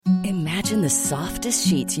Imagine the softest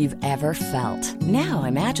sheets you've ever felt. Now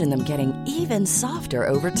imagine them getting even softer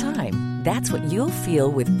over time. That's what you'll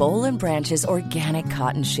feel with Boll & Branch's organic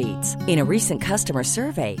cotton sheets. In a recent customer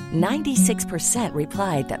survey, 96%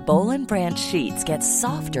 replied that Boll & Branch sheets get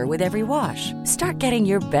softer with every wash. Start getting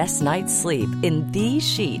your best night's sleep in these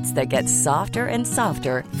sheets that get softer and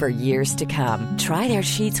softer for years to come. Try their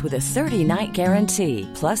sheets with a 30-night guarantee.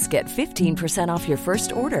 Plus, get 15% off your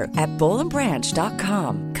first order at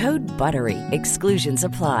bollandbranch.com. Code BUTTERY. Exclusions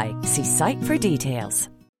apply. See site for details.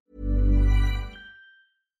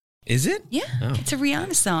 Is it? Yeah, It's a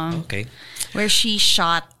Rihanna song. Okay. Where she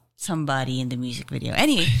shot somebody in the music video.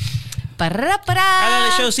 Anyway.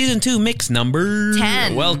 Hala Show Season 2 mix number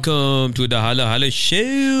 10. Welcome to the Hala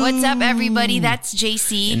Show. What's up, everybody? That's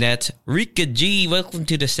JC. And that's Rika G. Welcome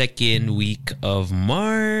to the second week of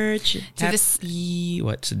March. What's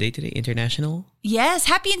the day today? International? Yes,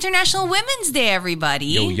 happy International Women's Day, everybody.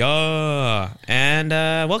 Yo, yeah. And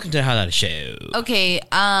welcome to the Hala Show. Okay,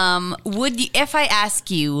 if I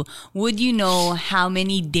ask you, would you know how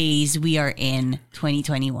many days we are in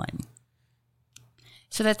 2021?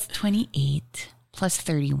 So that's 28 plus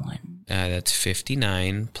 31. That's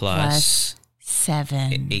 59 plus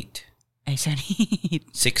 7. 8. I said 8.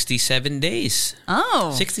 67 days.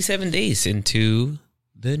 Oh. 67 days into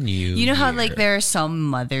the new You know how year. like there are some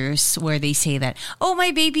mothers where they say that, oh,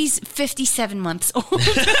 my baby's 57 months old.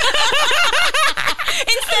 Instead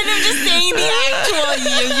of just saying the actual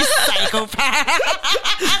year, you psychopath.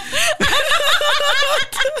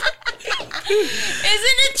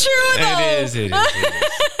 Isn't it true though? It is.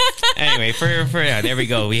 Anyway, there we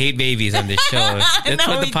go. We hate babies on this show. That's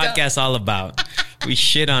No, what the we podcast's all about. We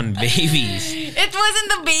shit on babies. It wasn't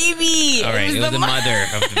the baby. All right, it was the mother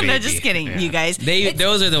of the baby. No, just kidding, Yeah. you guys.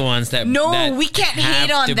 Those are the ones that we can't have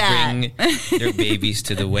hate on to that. bring their babies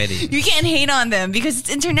to the wedding. You can't hate on them because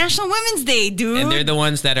it's International Women's Day, dude. And they're the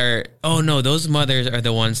ones that are, those mothers are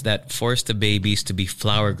the ones that force the babies to be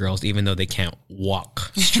flower girls even though they can't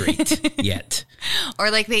walk straight yet.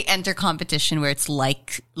 Or like they enter competition where it's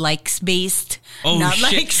likes based, Oh, not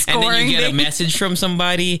shit. like scoring. And then you get a based. message from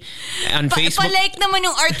somebody on Facebook. Pa-like naman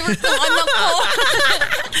yung artwork ng anak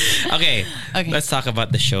ko. Okay, let's talk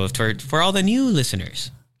about the show for all the new listeners.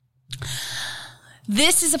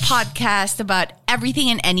 This is a podcast about everything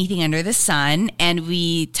and anything under the sun, and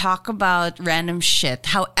we talk about random shit.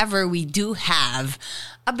 However, we do have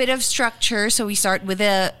a bit of structure, so we start with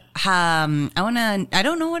I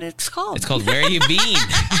don't know what it's called. It's called Where You Been?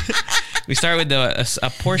 We start with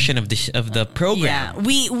a portion of the program.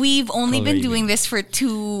 Yeah, we've only been doing this for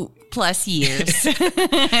 2+ years,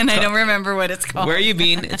 and I don't remember what it's called. Where You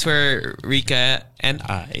Been? It's where Rika and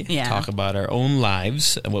I talk about our own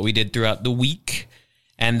lives and what we did throughout the week.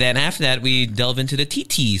 And then after that, we delve into the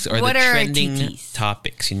TTs or what the are trending TTs?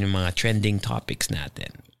 Topics. Yung mga trending topics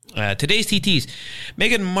natin. Today's TTs.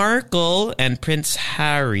 Meghan Markle and Prince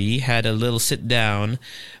Harry had a little sit down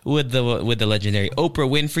with the legendary Oprah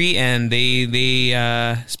Winfrey, and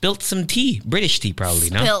they spilt some tea, British tea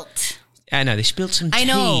probably. No, I know they spilled some tea. I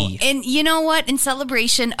know, and you know what? In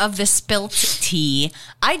celebration of the spilt tea,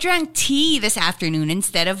 I drank tea this afternoon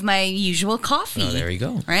instead of my usual coffee. Oh, there you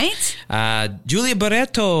go. Right? Julia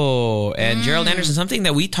Barreto and Gerald Anderson. Something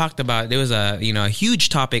that we talked about. There was a huge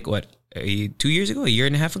topic. What? 2 years ago? A year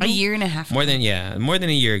and a half ago? A year and a half ago. More than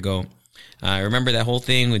a year ago. I remember that whole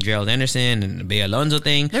thing with Gerald Anderson and the Bea Alonzo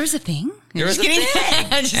thing. There was a thing? There was a thing.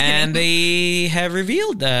 And they have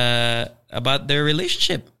revealed about their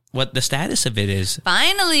relationship. What the status of it is.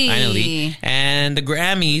 Finally. And the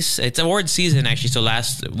Grammys, it's award season actually. So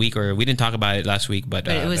last week, or we didn't talk about it last week, but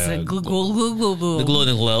it was the Golden Globes. The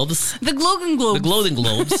Golden Globes. The Golden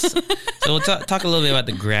Globes. So we'll talk a little bit about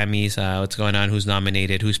the Grammys, what's going on, who's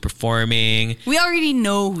nominated, who's performing. We already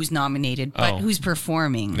know who's nominated, but who's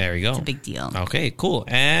performing. There you go. It's a big deal. Okay, cool.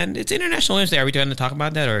 And it's International Women's Day. Are we trying to talk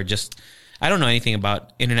about that, or just, I don't know anything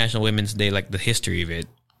about International Women's Day, like the history of it,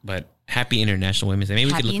 but happy International Women's Day.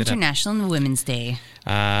 Maybe we could look it up. Happy International Women's Day.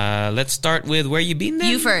 Let's start with Where You Been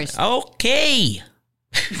then? You first. Okay.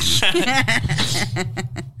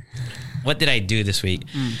 What did I do this week?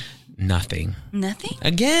 Nothing. Nothing?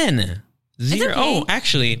 Again. Zero. Okay. Oh,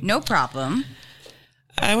 actually. No problem.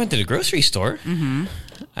 I went to the grocery store. Mm-hmm.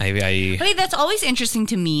 Wait, that's always interesting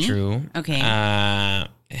to me. True. Okay.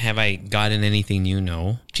 Have I gotten anything new?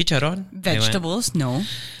 No. Chicharron? Vegetables? No.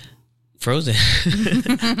 Frozen.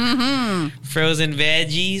 Frozen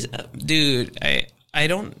veggies. Dude, I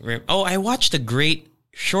don't... I watched a great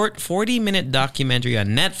short 40-minute documentary on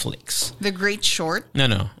Netflix. The Great Short?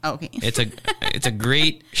 No. Okay. It's a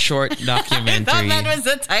great short I documentary thought that was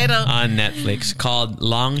the title. on Netflix called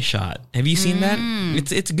Long Shot. Have you seen that?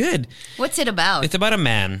 It's good. What's it about? It's about a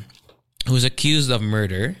man who's accused of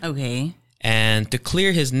murder. Okay. And to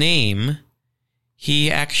clear his name,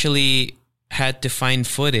 he actually had to find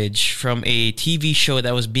footage from a TV show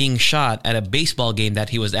that was being shot at a baseball game that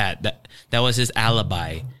he was at. That was his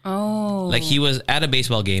alibi. Oh. Like he was at a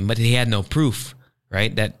baseball game, but he had no proof,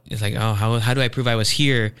 right? That it's like, oh, how do I prove I was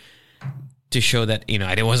here to show that,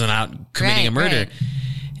 I wasn't out committing a murder? Right.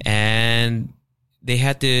 And they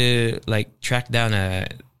had to like track down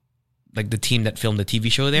the team that filmed the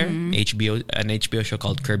TV show there, an HBO show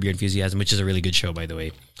called Curb Your Enthusiasm, which is a really good show, by the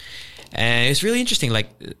way. And it's really interesting. Like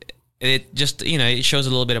it just, it shows a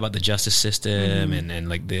little bit about the justice system and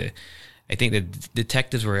like I think the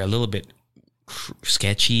detectives were a little bit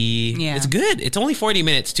sketchy. Yeah. It's good. It's only 40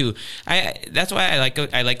 minutes too. That's why I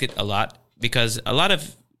liked it a lot, because a lot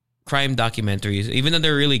of crime documentaries, even though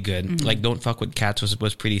they're really good, like Don't Fuck with Cats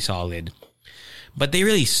was pretty solid. But they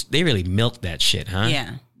really milk that shit, huh?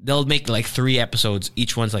 Yeah. They'll make like 3 episodes.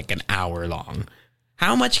 Each one's like an hour long.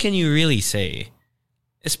 How much can you really say?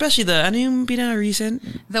 Especially ano yung recent?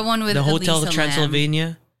 The one with the Hotel Elisa Transylvania.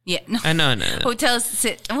 Lam. Yeah. No. No.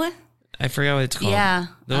 What? I forgot what it's called. Yeah.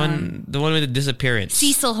 The one with the disappearance.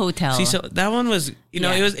 Cecil Hotel. That one was,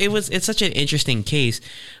 it's such an interesting case,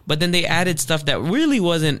 but then they added stuff that really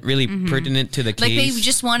wasn't really pertinent to the case. Like they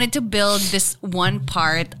just wanted to build this one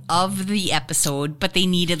part of the episode, but they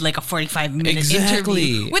needed like a 45-minute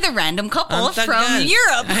interview with a random couple from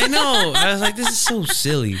Europe. I know. I was like, this is so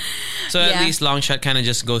silly. So at least Long Shot kind of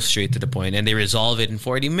just goes straight to the point, and they resolve it in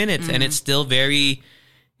 40 minutes, and it's still very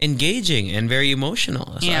engaging and very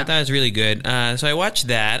emotional. So I thought it was really good. So I watched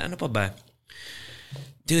that. Ano pa ba?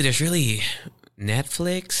 Dude, there's really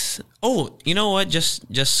Netflix. Oh, you know what? Just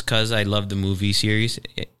because I love the movie series.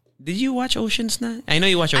 Did you watch Ocean's 9? I know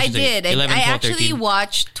you watched Ocean's 9. I did. 11, 12, I actually 13.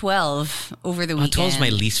 watched 12 over the weekend. 12 is my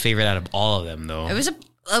least favorite out of all of them, though. It was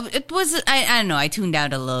I don't know, I tuned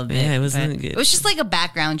out a little bit. Yeah, it wasn't good. It was just like a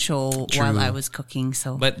background show while I was cooking.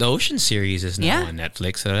 So, but the Ocean series is now on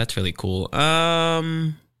Netflix, so that's really cool.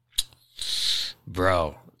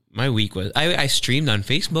 Bro, my week was I streamed on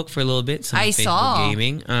Facebook for a little bit. Some Facebook saw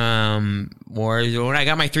gaming. Warzone. I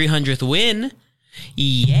got my 300th win.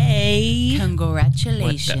 Yay!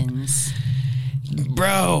 Congratulations.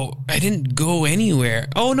 Bro, I didn't go anywhere.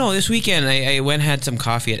 Oh no, this weekend I went and had some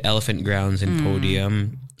coffee at Elephant Grounds in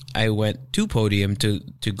Podium. I went to Podium to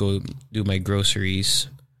go do my groceries.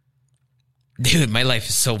 Dude, my life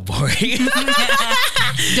is so boring.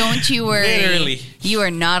 Don't you worry. Literally. You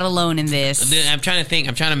are not alone in this. I'm trying to think.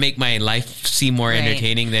 I'm trying to make my life seem more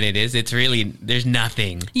entertaining than it is. It's really, there's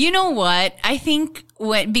nothing. You know what? I think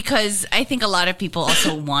because I think a lot of people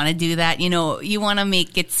also want to do that. You want to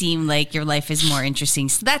make it seem like your life is more interesting.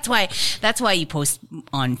 So that's why you post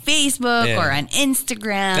on Facebook or on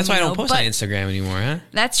Instagram. That's why I don't post on Instagram anymore, huh?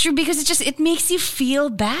 That's true, because it makes you feel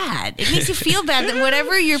bad. It makes you feel bad that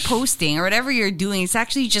whatever you're posting or whatever you're doing, it's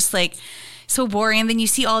actually just like so boring. And then you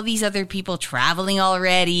see all these other people traveling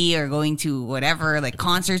already or going to whatever, like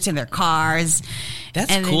concerts in their cars.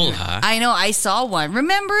 That's cool, huh? I know. I saw one.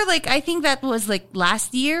 Remember, I think that was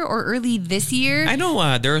last year or early this year. I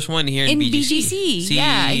know. There was one here in BGC.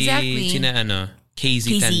 Yeah, exactly.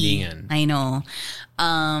 KZ Tandingan. I know.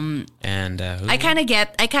 And I kind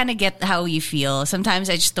of get how you feel. Sometimes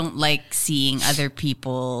I just don't like seeing other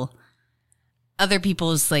people's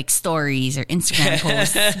stories or Instagram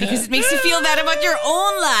posts because it makes you feel bad about your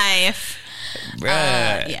own life.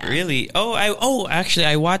 Really? Actually,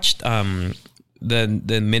 I watched the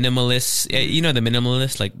minimalists. The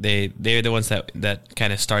minimalists, like they're the ones that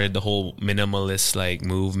kind of started the whole minimalist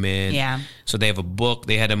movement. Yeah. So they have a book.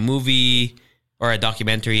 They had a movie or a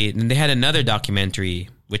documentary, and they had another documentary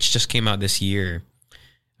which just came out this year.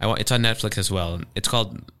 It's on Netflix as well. It's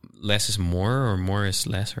called Less is More or More is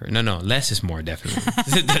Less, or no, Less is More, definitely.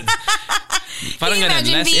 Can you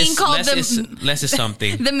imagine being called less is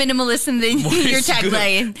something. The minimalist, and then your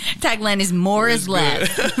tagline is more is less.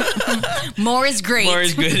 More is great. More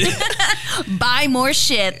is good. Buy more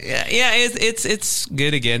shit. Yeah, it's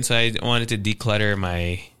good again. So I wanted to declutter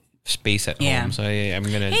my space at home. So I'm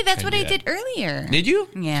gonna. Hey, that's what I did earlier. Did you?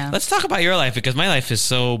 Yeah. Let's talk about your life, because my life is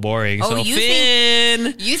so boring. Oh, so you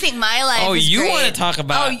Finn, you think my life? Oh, is you great. want to talk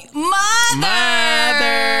about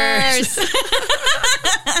mothers?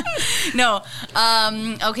 No.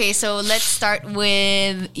 Okay, so let's start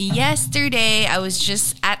with yesterday. I was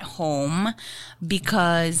just at home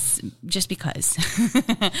because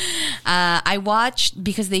I watched,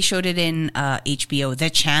 because they showed it in HBO, the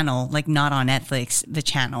channel, like not on Netflix, the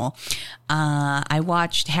channel. I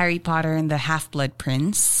watched Harry Potter and the Half-Blood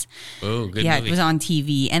Prince. Oh, good Yeah, movie. it was on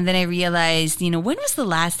TV. And then I realized, when was the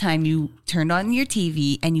last time you turned on your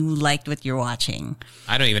TV and you liked what you're watching?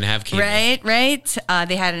 I don't even have cable. Right.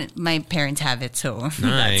 They had, my parents have it, so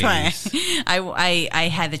that's why I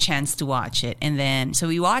had the chance to watch it. And then, so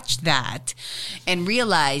we watched that and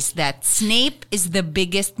realized that Snape is the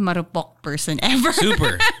biggest marupok person ever.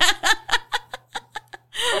 Super.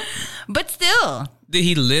 But still,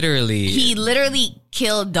 He literally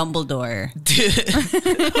killed Dumbledore.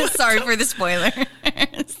 Sorry for the spoilers.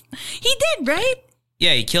 He did, right?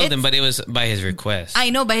 Yeah, he killed him, but it was by his request. I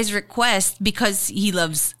know, by his request, because he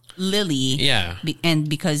loves Lily. Yeah. And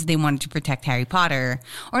because they wanted to protect Harry Potter.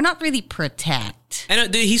 Or not really protect.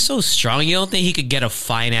 And dude, he's so strong. You don't think he could get a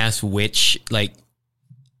fine-ass witch, like,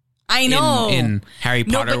 I know. in Harry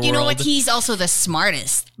Potter No, but you know world? what? He's also the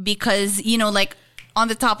smartest. Because, like, on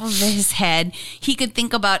the top of his head, he could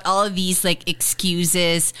think about all of these, like,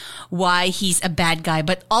 excuses why he's a bad guy.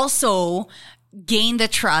 But also gain the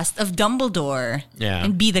trust of Dumbledore. Yeah.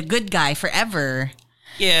 And be the good guy forever.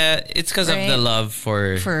 Yeah, it's because of the love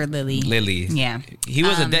for Lily. Lily. Yeah. He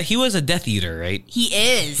was a Death Eater, right? He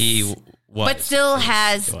is. He was. But still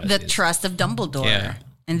has He was. the trust of Dumbledore. Yeah.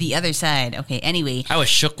 And the other side. Okay, anyway. I was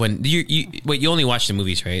shook when you only watched the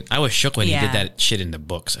movies, right? I was shook when he did that shit in the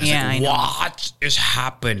books. I was Yeah, like, I know. what is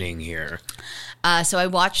happening here? So I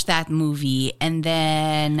watched that movie, and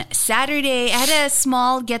then Saturday I had a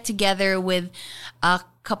small get together with a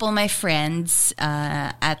couple of my friends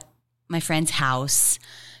at my friend's house.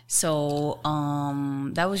 So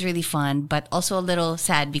that was really fun, but also a little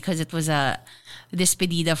sad because it was a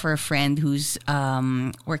despedida for a friend who's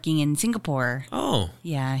working in Singapore. Oh,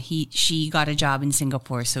 Yeah, she got a job in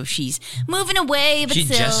Singapore, so she's moving away. But she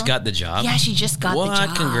still, just got the job? Yeah, she just got the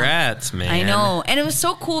job. Congrats, man. I know. And it was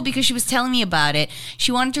so cool because she was telling me about it.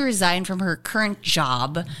 She wanted to resign from her current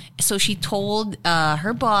job. So she told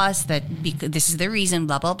her boss that this is the reason,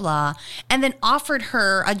 blah, blah, blah. And then offered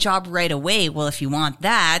her a job right away. Well, if you want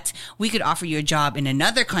that, we could offer you a job in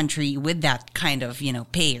another country with that kind of,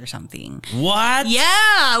 pay or something. What?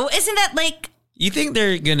 Yeah. Isn't that like... You think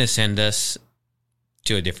they're going to send us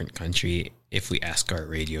to a different country if we ask our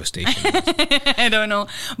radio station? I don't know.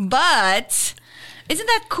 But... Isn't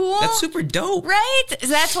that cool? That's super dope. Right?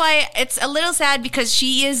 That's why it's a little sad because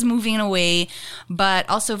she is moving away, but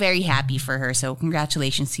also very happy for her. So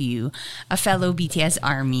congratulations to you, a fellow BTS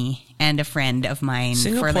ARMY and a friend of mine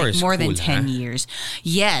Singapore for like is more cool, than 10 huh? years.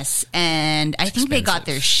 Yes. And I think they got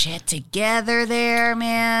their shit together there,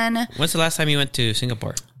 man. When's the last time you went to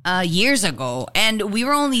Singapore? Years ago. And we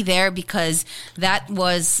were only there because that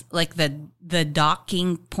was like the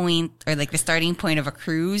docking point or like the starting point of a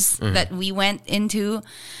cruise that we went into.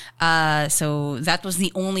 So that was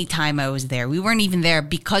the only time I was there. We weren't even there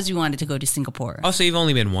because we wanted to go to Singapore. Oh, so you've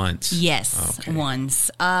only been once? Yes, Okay. once.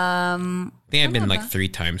 I think I've been like 3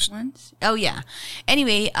 times. Once? Oh yeah.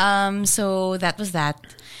 Anyway, so that was that.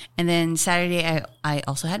 And then Saturday I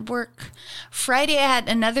also had work. Friday I had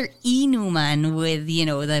another inuman with, the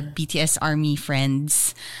BTS ARMY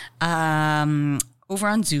friends. Over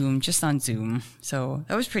on Zoom, just on Zoom. So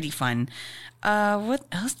that was pretty fun. What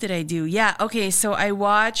else did I do? Yeah, okay, so I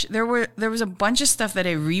watched there was a bunch of stuff that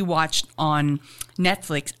I rewatched on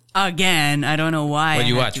Netflix again. I don't know why.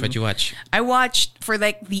 What'd you watch? I watched for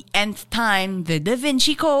like the nth time the Da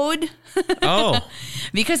Vinci Code. Oh.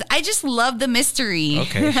 Because I just love the mystery.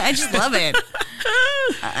 Okay. I just love it.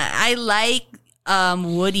 I like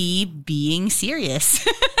Woody being serious.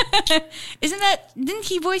 Didn't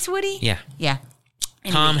he voice Woody? Yeah. Yeah.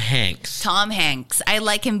 Anyway, Tom Hanks. I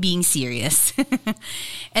like him being serious. And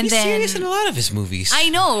He's then serious in a lot of his movies. I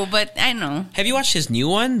know, but I know. Have you watched his new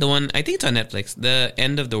one? The one, I think it's on Netflix. The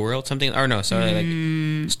End of the World, something. Or no, sorry,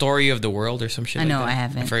 like Story of the World or some shit. I know, like that. I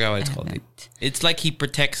haven't. I forgot what it's called. haven't. It's like he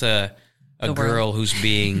protects a girl who's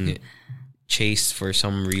being chased for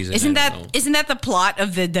some reason. Isn't I don't know. that the plot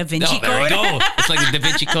of the Da Vinci Oh, there we Code? go. It's like the Da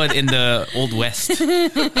Vinci Code in the Old West.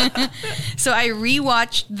 So I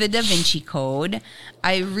rewatched the Da Vinci Code.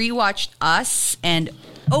 I rewatched Us and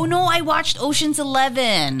I watched Ocean's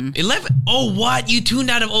 11. 11? Oh, what? You tuned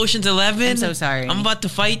out of Ocean's 11? I'm so sorry. I'm about to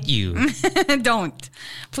fight you. Don't.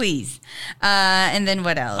 Please. And then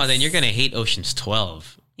what else? Oh, then you're going to hate Ocean's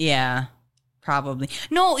 12. Yeah. Probably.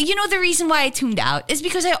 No, the reason why I tuned out is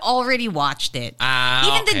because I already watched it.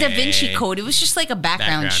 Even the Da Vinci Code, it was just like a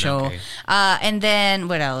background show. Okay. And then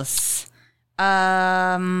what else?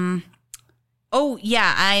 I'm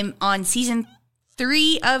on season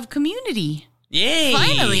 3 of Community. Yay!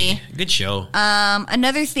 Finally. Good show.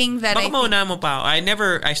 Another thing that Baka mauna mo pa.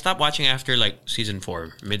 I stopped watching after like season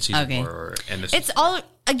 4, mid-season 4 or end of season it's all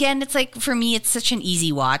again, it's like for me it's such an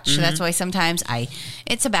easy watch. So that's why sometimes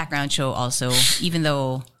it's a background show also, even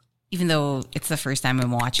though it's the first time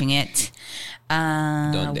I'm watching it.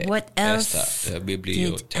 What else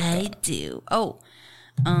did I do?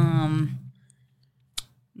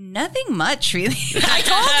 Nothing much, really. I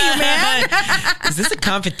told you, man. Is this a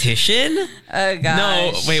competition? Oh, gosh.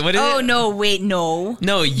 No, wait, what is it? Oh, no, wait, no.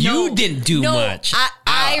 No, you didn't do much.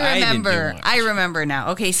 I remember. didn't do much. I remember now.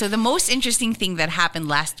 Okay, so the most interesting thing that happened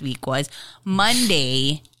last week was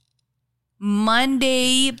Monday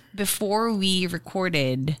before we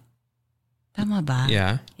recorded. Tama ba?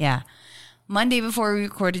 Yeah. Yeah. Monday before we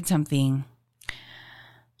recorded something.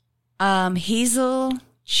 Hazel,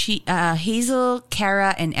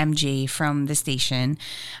 Kara, and MJ from the station,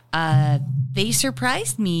 they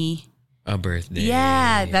surprised me. A birthday.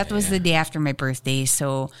 Yeah, that was the day after my birthday.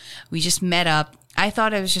 So we just met up. I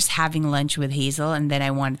thought I was just having lunch with Hazel, and then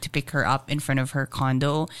I wanted to pick her up in front of her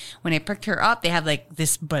condo. When I picked her up, they have like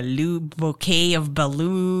this bouquet of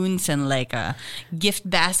balloons and like a gift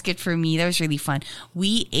basket for me. That was really fun.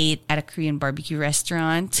 We ate at a Korean barbecue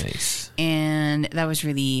restaurant. Nice. And that was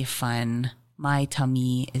really fun. My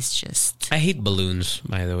tummy is just... I hate balloons,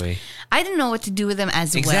 by the way. I didn't know what to do with them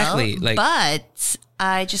as Exactly, well. But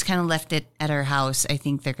I just kind of left it at our house. I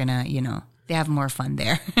think they're going to, they have more fun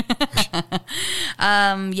there.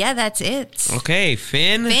 Yeah, that's it. Okay,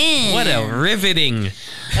 Finn. Finn. What a riveting.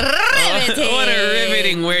 What a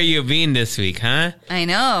riveting where you been this week, huh? I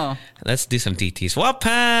know. Let's do some TTs.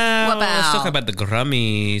 Wapow! Let's talk about the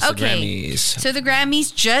Grammys. Okay. The Grammys. So the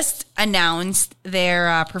Grammys just announced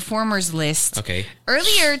their performers list. Okay.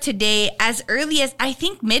 Earlier today, as early as I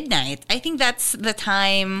think midnight. I think that's the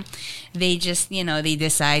time they just, they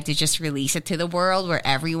decide to just release it to the world where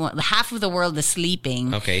half of the world is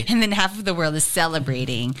sleeping. Okay. And then half of the world is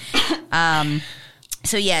celebrating.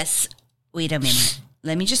 So yes, wait a minute.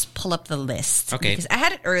 Let me just pull up the list. Okay. Because I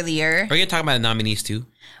had it earlier. Are you going to talk about the nominees too?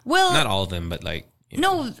 Well, not all of them, but like...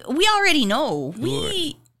 No, we already know. Who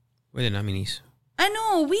are the nominees? I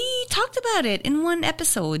know. We talked about it in one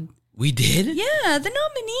episode. We did? Yeah, the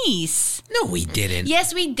nominees. No, we didn't.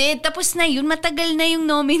 Yes, we did. Tapos na yun. Matagal na yung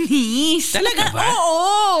nominees. Talaga ba?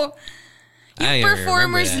 Oo. I Yung don't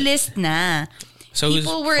performers remember that. list na. So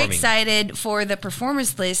People were excited for the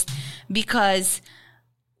performers list because...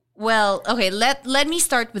 Well, okay, let me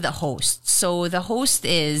start with the host. So the host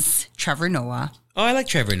is Trevor Noah. Oh, I like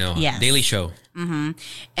Trevor Noah. Yes. Daily Show. Mm-hmm.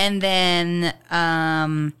 And then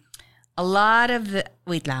a lot of the...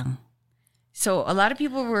 Wait lang. So a lot of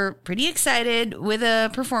people were pretty excited with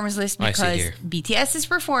the performance list because BTS is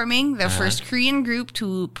performing, the first Korean group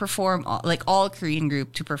to perform, like all Korean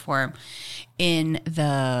group to perform in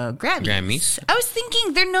the Grammys. I was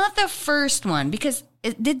thinking they're not the first one because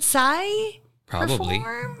did Psy... Probably.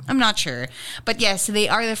 perform? I'm not sure. But yes, they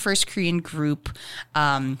are the first Korean group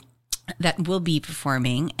that will be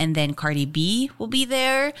performing. And then Cardi B will be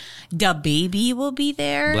there. DaBaby will be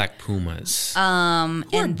there. Black Pumas. Who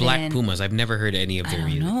are Black Pumas? I've never heard any of their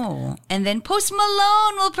music. No. And then Post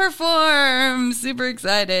Malone will perform. Super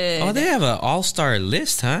excited. Oh, they have an all-star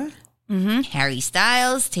list, huh? Mm-hmm. Harry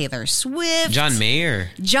Styles, Taylor Swift. John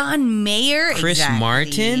Mayer. Chris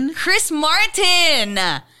Martin. Chris Martin.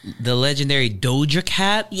 The legendary Doja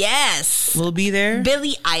Cat. Yes. Will be there.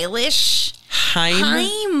 Billie Eilish.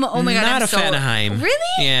 Haim. Oh my God. Not a fan of Haim.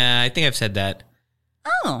 Really? Yeah, I think I've said that.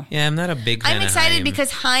 Oh. Yeah, I'm not a big fan I'm of excited Haim.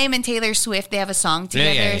 because Haim and Taylor Swift, they have a song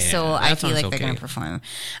together. Yeah. So That I feel like sounds they're going to okay. perform.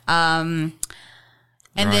 And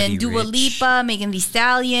Roddy then Dua Ricch. Lipa, Megan Thee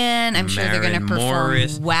Stallion. I'm sure they're going to Maren perform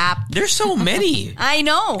Morris. WAP. There's so many. I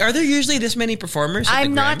know. Are there usually this many performers at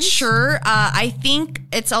I'm the not Grammys? sure. I think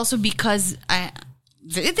it's also because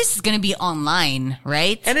this is going to be online,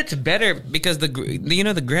 right? And it's better because the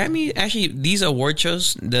Grammy, actually these award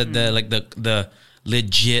shows, the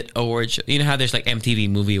legit award show, you know how there's like MTV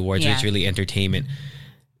Movie Awards where it's really entertainment.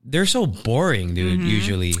 They're so boring, dude,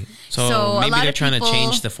 usually. So maybe they're trying to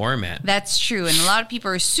change the format. That's true. And a lot of people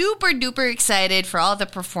are super duper excited for all the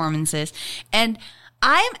performances. And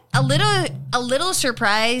I'm a little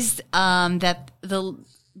surprised that the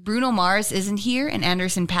Bruno Mars isn't here and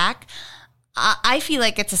Anderson .Paak. I feel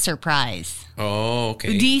like it's a surprise. Oh,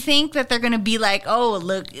 okay. Do you think that they're going to be like, oh,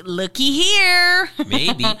 looky here?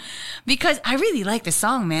 Maybe. Because I really like the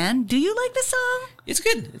song, man. Do you like the song? It's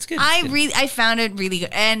good. It's good. I found it really good,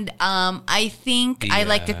 and I think I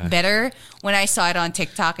liked it better when I saw it on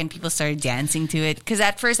TikTok and people started dancing to it. Because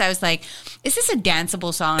at first I was like, "Is this a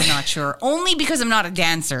danceable song?" I'm not sure. Only because I'm not a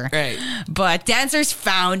dancer, Right. But dancers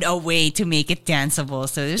found a way to make it danceable,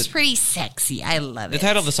 so it was pretty sexy. I love The it.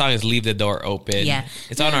 title of the song is "Leave the Door Open." Yeah.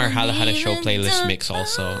 It's on our Hala Hala Leave Show the playlist door mix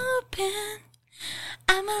also. open.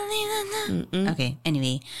 I'ma leave the door- Okay.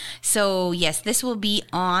 Anyway, so yes, this will be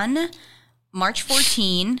on March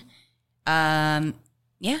 14.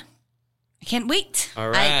 Yeah. I can't wait. All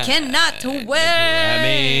right. I cannot wait.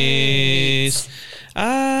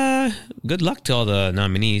 Grammys. Good luck to all the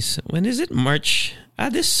nominees. When is it? March?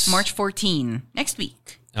 March 14. Next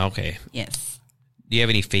week. Okay. Yes. Do you have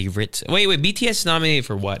any favorites? Wait. BTS nominated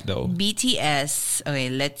for what though? BTS. Okay,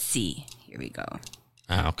 let's see. Here we go.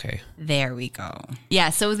 Okay. There we go. Yeah,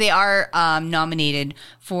 so they are nominated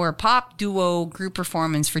for Pop Duo Group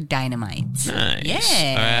Performance for Dynamite. Nice.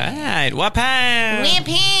 Yeah. All right. Wapow.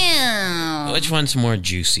 Whip. Which one's more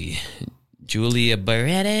juicy? Julia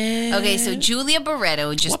Barreto. Okay, so Julia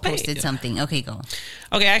Barreto just Whoopee. posted something. Okay, go.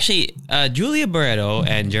 Okay, actually, Julia Barreto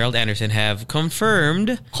and Gerald Anderson have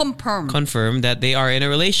confirmed that they are in a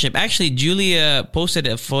relationship. Actually, Julia posted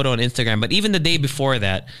a photo on Instagram, but even the day before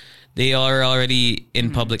that, they are already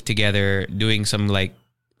in public together doing some like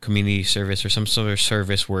community service or some sort of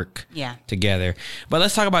service work together. But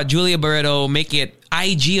let's talk about Julia Barreto, make it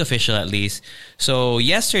IG official at least. So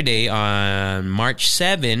yesterday on March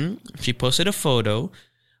 7, she posted a photo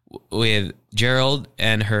with Gerald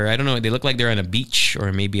and her. I don't know. They look like they're on a beach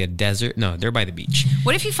or maybe a desert. No, they're by the beach.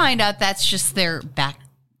 What if you find out that's just their back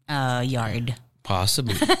yard?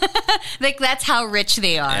 Possibly. Like, that's how rich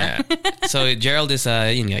they are. Yeah. So Gerald is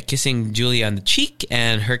kissing Julia on the cheek,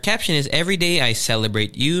 and her caption is, "Every day I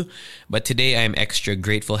celebrate you, but today I am extra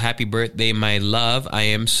grateful. Happy birthday, my love. I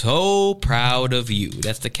am so proud of you."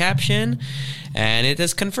 That's the caption, and it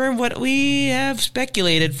has confirmed what we have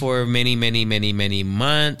speculated for many, many, many, many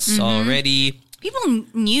months already. People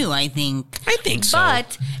knew, I think. I think so.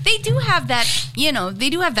 But they do have that, they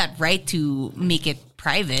do have that right to make it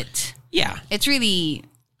private. Yeah. It's really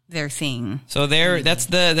their thing. So that's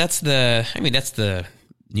the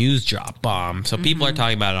news drop bomb. So people are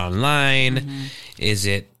talking about it online. Is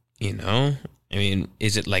it,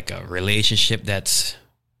 is it like a relationship that's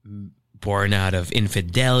born out of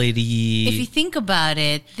infidelity? If you think about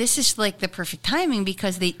it, this is like the perfect timing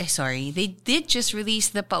because they did just release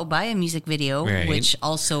the Paubaya music video, Right. which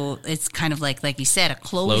also it's kind of like you said, a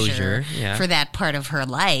closure yeah. for that part of her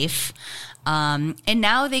life. And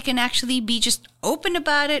now they can actually be just open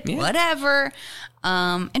about it, whatever.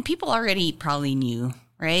 And people already probably knew,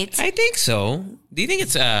 right? I think so. Do you think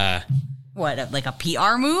it's What, like a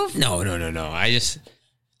PR move? No.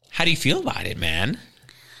 How do you feel about it, man?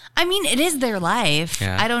 I mean, it is their life.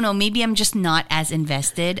 Yeah. I don't know. Maybe I'm just not as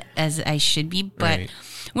invested as I should be. But Right.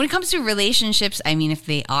 when it comes to relationships, I mean, if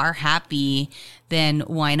they are happy, then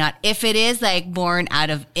why not? If it is like born out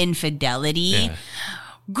of infidelity,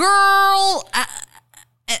 girl,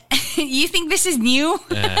 you think this is new?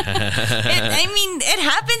 It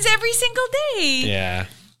happens every single day.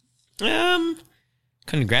 Yeah.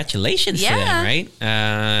 Congratulations to them, right?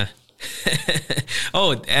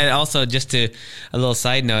 And also just a little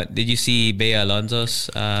side note, did you see Bea Alonzo's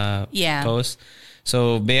post?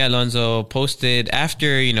 So Bea Alonzo posted after,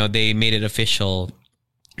 they made it official,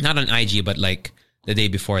 not on IG, but like the day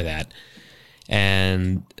before that.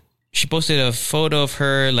 And she posted a photo of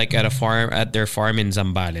her like at their farm in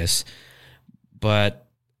Zambales. But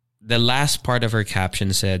the last part of her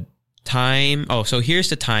caption said, so here's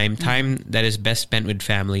the time that is best spent with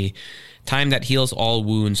family, time that heals all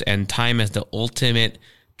wounds, and time as the ultimate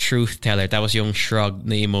truth teller. That was yung shrug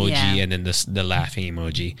na emoji and then the laughing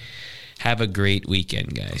emoji. Have a great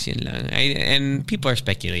weekend, guys. Yun lang. And people are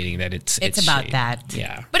speculating that it's about shade. that.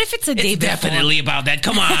 Yeah. But if it's a day It's before, definitely about that.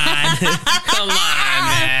 Come on. Come on,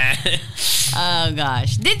 man. oh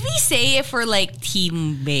gosh, did we say if we're like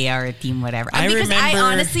team Bea or team whatever? I Because remember-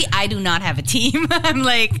 I do not have a team. I'm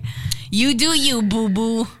like, you do you, boo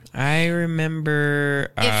boo. I remember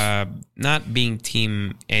not being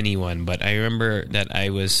team anyone, but I remember that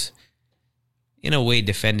I was, in a way,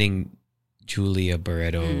 defending Julia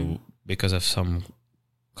Barreto because of some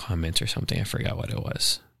comments or something. I forgot what it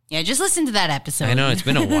was. Yeah, just listen to that episode. I know, it's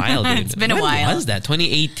been a while, dude. It's been a When while. was that?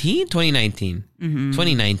 2018? 2019?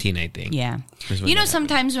 2019, I think. Yeah. was when that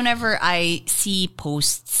Sometimes whenever I see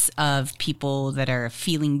posts of people that are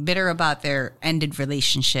feeling bitter about their ended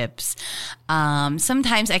relationships,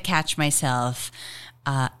 sometimes I catch myself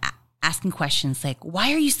asking questions like,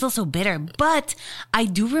 why are you still so bitter? But I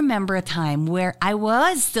do remember a time where I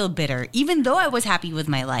was still bitter, even though I was happy with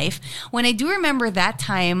my life. When I do remember that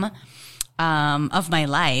time of my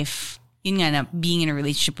life, yun nga na, being in a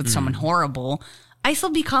relationship with someone horrible, I still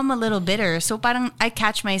become a little bitter. So parang I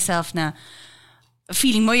catch myself na,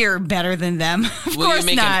 feeling mo you're better than them. Of Will course you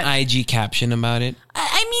make not. an IG caption about it?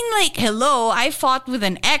 I mean, like, hello, I fought with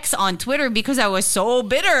an ex on Twitter because I was so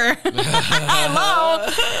bitter. Hello.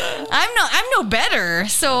 I'm no better.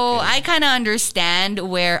 So I kind of understand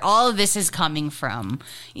where all of this is coming from.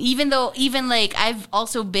 Even like I've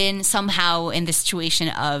also been somehow in the situation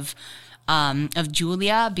of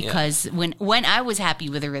Julia, because when I was happy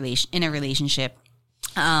with in a relationship,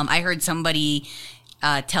 I heard somebody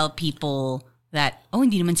tell people that,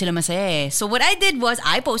 hindi naman sila masaya eh. So what I did was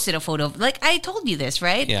I posted a photo of, like I told you this,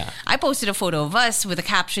 right? Yeah. I posted a photo of us with a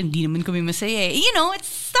caption, di naman kami masaya eh. You know, it's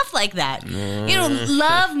stuff like that. You know,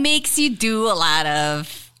 love makes you do a lot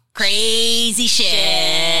of crazy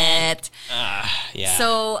shit. Yeah.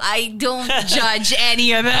 So I don't judge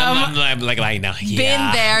any of them. I'm like now.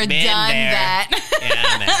 Been there, done that.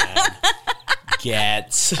 Yeah, man.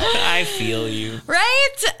 Gets. I feel you.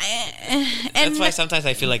 Right? And that's why sometimes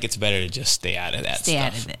I feel like it's better to just stay out of that Stay stuff.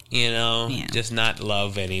 out of it. You know? Yeah. Just not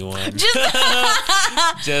love anyone. Just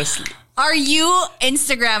Just are you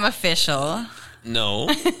Instagram official? no.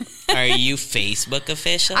 Are you Facebook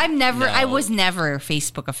official? I No. was never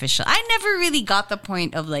Facebook official. I never really got the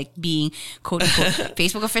point of like being quote unquote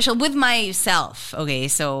Facebook official with myself. Okay,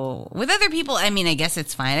 so with other people, I mean, I guess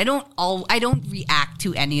it's fine. I don't react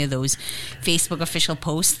to any of those Facebook official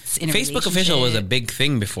posts in a Facebook official was a big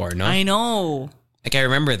thing before, no? I know. Like I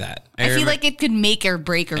remember that. I feel like it could make or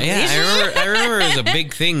break a yeah, relationship. I remember it was a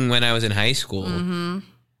big thing when I was in high school. Mm-hmm.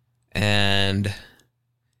 And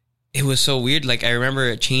it was so weird. Like I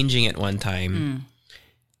remember changing it one time.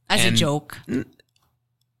 As a and- joke.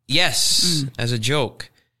 Yes, as a joke.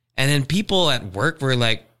 And then people at work were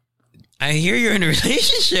like, I hear you're in a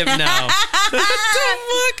relationship now. What the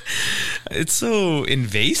fuck? It's so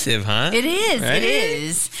invasive, huh? It is. Right? It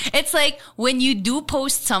is. It's like when you do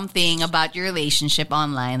post something about your relationship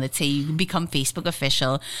online, let's say you become Facebook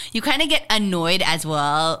official, you kind of get annoyed as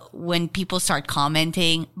well when people start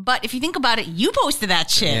commenting. But if you think about it, you posted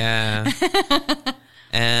that shit. Yeah.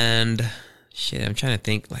 And shit, I'm trying to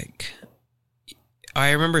think like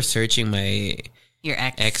I remember searching my Your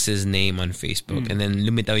ex. ex's name on Facebook and then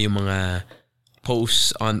lumitaw yung mga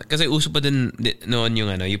posts on kasi uso pa din noon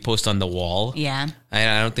yung you post on the wall. Yeah.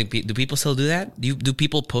 I don't think do people still do that? Do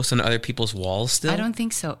people post on other people's walls still? I don't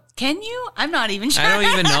think so. Can you? I'm not even sure. I don't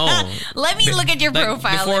even know. Let me look at your Like,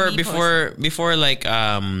 profile. before like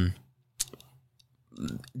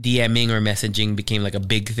DMing or messaging became like a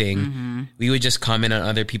big thing, we would just comment on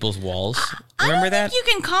other people's walls. Remember I don't that? think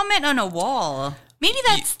you can comment on a wall. Maybe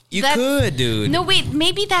that's You that's, could, dude. No, wait.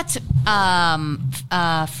 Maybe that's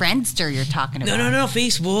Friendster you're talking about. No,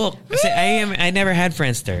 Facebook. Kasi I never had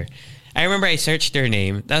Friendster. I remember I searched their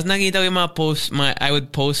name. Tapos nakita ko yung mga posts, I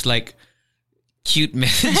would post like cute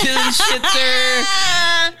messages and shit there.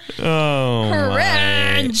 Oh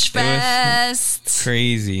Cringe my. It fest. was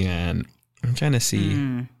crazy, man. I'm trying to see.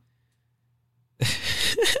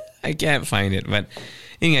 I can't find it, but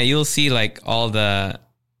you'll see like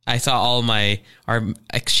I saw all our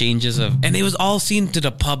exchanges of, and it was all seen to the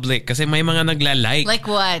public kasi may mga nagla-like. Like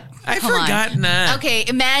what? I Come on. forgot na. Okay,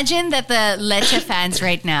 imagine that the Leche fans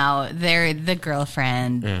right now, they're the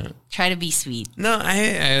girlfriend. Try to be sweet. No,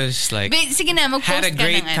 I was just like, But, sige na, mag-post had a ka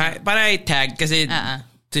great ng time. But I tagged kasi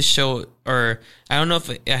to show, or I don't know if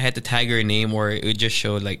I had to tag her name or it would just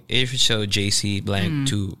show like, it would show JC blank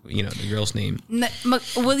to, the girl's name.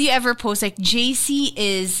 Will you ever post like JC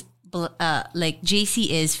is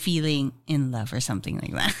feeling in love or something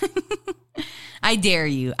like that? I dare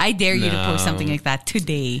you. I dare you to post something like that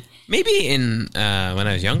today. Maybe in when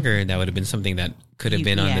I was younger, that would have been something that could have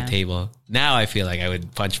been on the table. Now I feel like I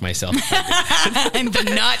would punch myself In the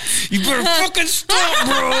nuts. You better fucking stop,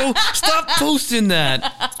 bro. Stop posting that.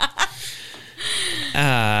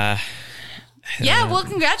 Yeah, well,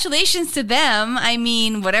 congratulations to them. I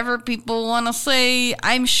mean, whatever people want to say,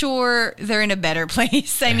 I'm sure they're in a better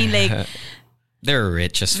place. I mean, like, they're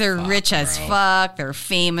rich as they're fuck, rich as fuck. They're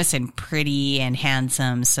famous and pretty and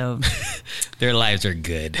handsome. So their lives are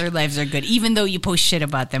good. their lives are good, even though you post shit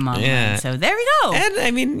about them online. Yeah. So there we go. And I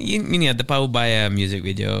mean, the Paubaya music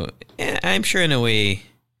video, I'm sure in a way,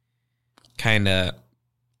 kind of,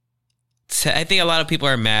 I think a lot of people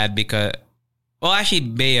are mad because Well, actually,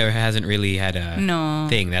 Bea hasn't really had a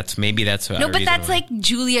thing. That's what. No, but that's like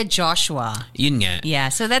Julia Joshua. Yun nga. Yeah,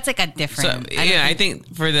 so that's like a different. So I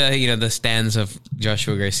think for the stands of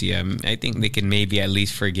Joshua Garcia, I think they can maybe at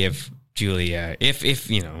least forgive Julia if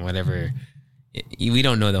whatever. We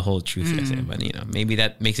don't know the whole truth, but maybe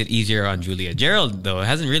that makes it easier on Julia. Gerald though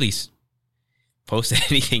hasn't really posted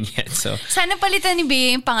anything yet, so sana palitan ni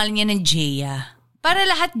Bea yung pangalan niya ng Jaya. Para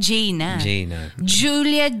lahat J na.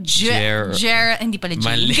 Julia Gerald. Hindi pala J.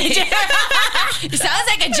 It sounds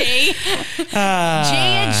like a J.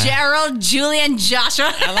 Jaya, Gerald, Julia, and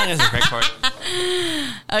Joshua. How long is this record?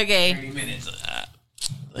 Okay. 30 minutes.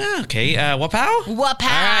 Okay. Wapow? Wapow.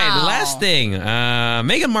 All right. The last thing.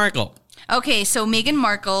 Meghan Markle. Okay, so Meghan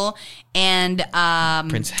Markle and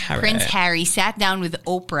Prince Harry sat down with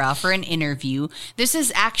Oprah for an interview. This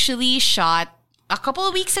is actually shot a couple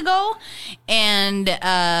of weeks ago, and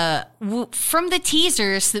from the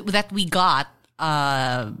teasers that we got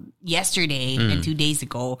yesterday and 2 days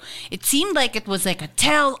ago, it seemed like it was like a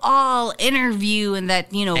tell-all interview, and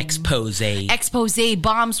that expose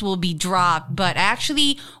bombs will be dropped. But I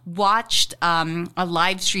actually watched a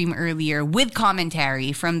live stream earlier with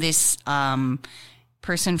commentary from this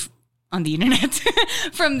person on the internet,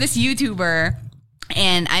 from this YouTuber.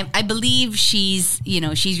 And I believe she's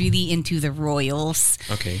really into the royals.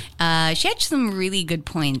 Okay. She had some really good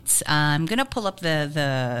points. I'm gonna pull up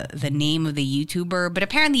the name of the YouTuber, but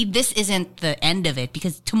apparently this isn't the end of it,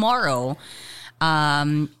 because tomorrow,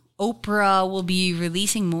 Oprah will be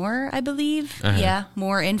releasing more, I believe. Yeah,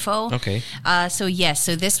 more info. Okay. So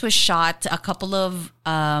this was shot a couple of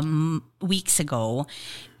weeks ago,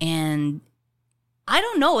 and I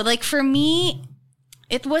don't know. Like for me,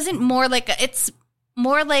 it wasn't more like it's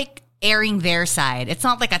more like airing their side. It's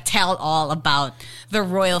not like a tell-all about the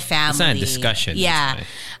royal family. It's not a discussion. Yeah.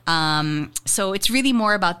 So it's really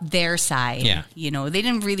more about their side. Yeah. They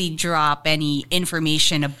didn't really drop any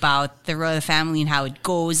information about the royal family and how it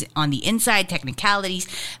goes on the inside, technicalities.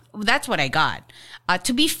 That's what I got.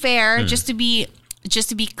 To be fair, just to be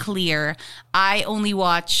clear, I only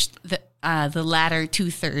watched the latter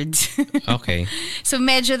 2/3. Okay. So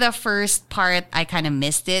medyo the first part, I kind of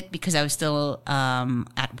missed it because I was still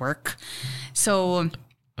at work. So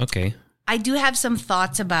okay. I do have some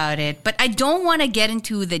thoughts about it, but I don't want to get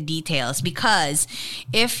into the details, because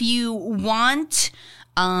if you want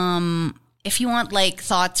like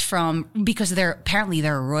thoughts from, because they're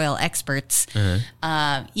royal experts, there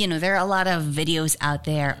are a lot of videos out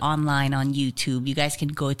there online on YouTube. You guys can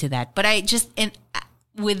go to that. But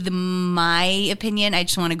with my opinion, I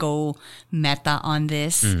just want to go meta on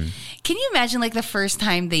this. Can you imagine like the first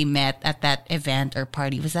time they met at that event or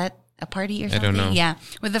party? Was that a party or something? I don't know. Yeah.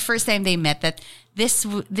 With the first time they met, that this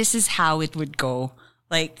is how it would go.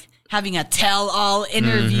 Like having a tell-all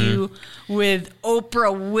interview with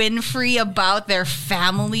Oprah Winfrey about their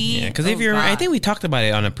family. Yeah, because I think we talked about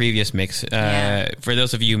it on a previous mix. For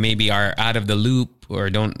those of you maybe are out of the loop or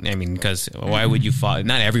because why would you follow?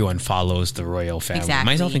 Not everyone follows the royal family, exactly.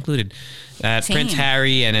 myself included. Prince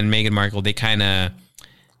Harry and then Meghan Markle, they kind of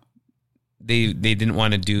they didn't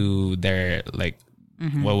want to do their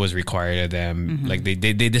what was required of them. Like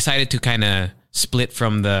they decided to kind of split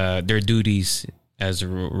from their duties as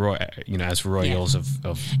royals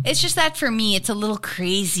of. It's just that for me, it's a little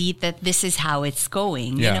crazy that this is how it's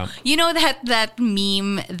going. Yeah. You know that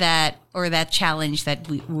meme or that challenge that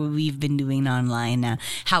we've been doing online,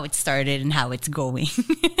 how it started and how it's going.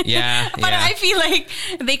 Yeah. But I feel like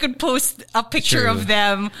they could post a picture of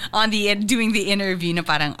them on doing the interview na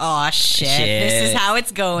parang, oh shit, this is how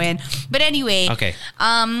it's going. But anyway, okay.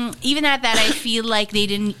 Even at that, I feel like they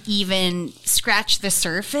didn't even scratch the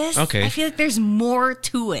surface. Okay. I feel like there's more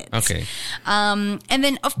to it. Okay. And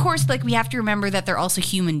then of course, like we have to remember that they're also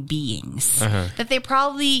human beings. That they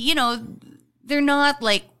probably,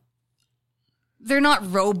 they're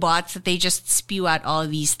not robots that they just spew out all of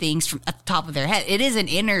these things from at the top of their head. It is an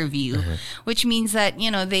interview, which means that,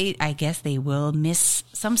 I guess they will miss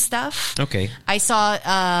some stuff. Okay. I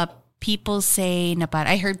saw people say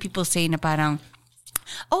I heard people say na parang,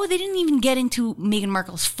 oh, they didn't even get into Meghan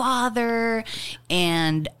Markle's father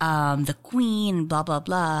and the Queen, blah blah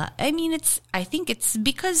blah. I mean, I think it's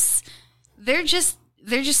because they're just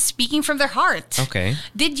speaking from their heart. Okay.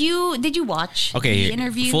 Did you watch the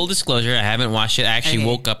interview? Full disclosure, I haven't watched it. I actually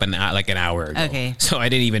woke up an hour ago. Okay. So I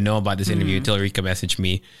didn't even know about this interview until Rika messaged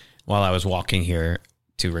me while I was walking here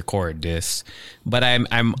to record this. But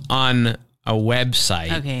I'm on a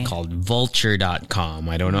website called vulture.com.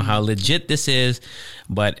 I don't know how legit this is,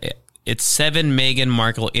 but it's 7 Meghan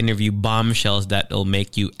Markle interview bombshells that will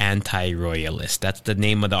make you anti-royalist. That's the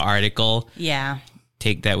name of the article. Yeah.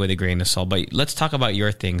 take that with a grain of salt. But let's talk about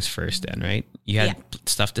your things first then, right? You had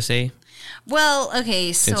stuff to say? Well,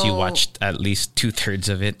 okay, so... Since you watched at least 2/3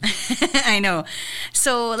 of it. I know.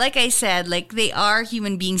 So, like I said, like they are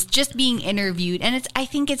human beings just being interviewed. And I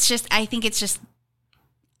think it's just,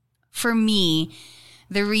 for me,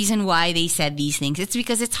 the reason why they said these things, it's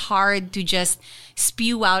because it's hard to just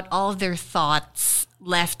spew out all of their thoughts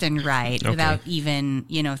left and right without even,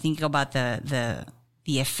 thinking about the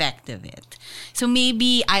effect of it. So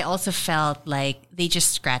maybe I also felt like they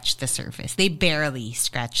just scratched the surface. They barely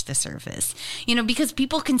scratched the surface. Because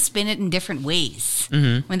people can spin it in different ways.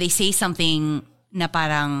 When they say something na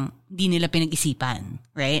parang di nila pinag-isipan,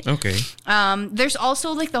 right? Okay. There's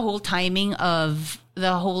also like the whole timing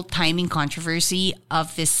controversy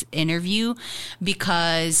of this interview,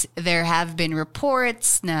 because there have been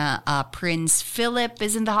reports na Prince Philip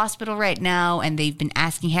is in the hospital right now, and they've been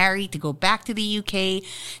asking Harry to go back to the UK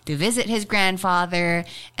to visit his grandfather.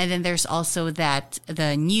 And then there's also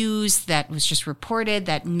the news that was just reported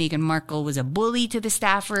that Meghan Markle was a bully to the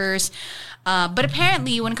staffers. But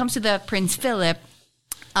apparently when it comes to the Prince Philip,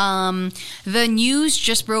 the news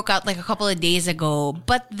just broke out like a couple of days ago,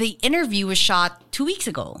 but the interview was shot 2 weeks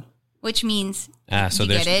ago, which means so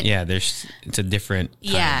get it? It's a different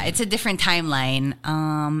timeline. Yeah, it's a different timeline.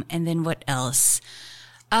 And then what else?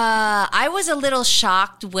 I was a little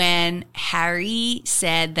shocked when Harry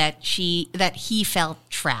said that he felt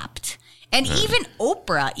trapped. And even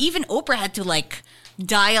Oprah had to like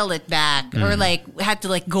dial it back or like had to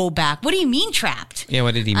like go back. What do you mean trapped? Yeah,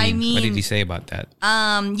 what did he mean? What did he say about that?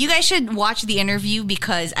 You guys should watch the interview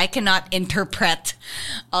because I cannot interpret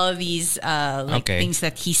all of these things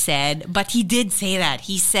that he said. But he did say that.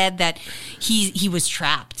 He said that he was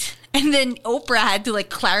trapped. And then Oprah had to like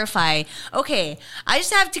clarify, okay, I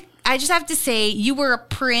just have to say you were a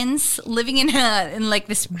prince living in like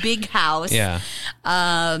this big house. Yeah.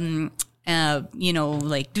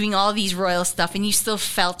 Like doing all these royal stuff, and you still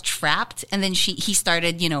felt trapped. And then he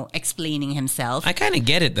started, explaining himself. I kind of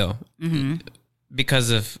get it though, because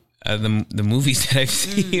of the movies that I've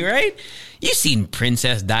seen. Right? You've seen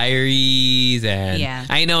Princess Diaries, and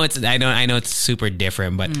I know it's super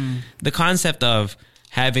different, but the concept of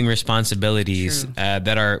having responsibilities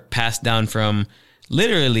that are passed down from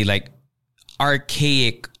literally like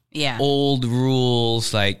archaic, old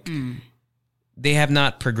rules, like. They have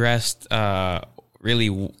not progressed really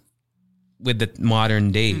with the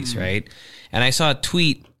modern days, right? And I saw a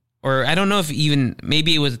tweet, or I don't know if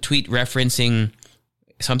maybe it was a tweet referencing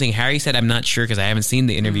something Harry said. I'm not sure because I haven't seen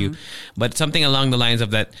the interview, but something along the lines of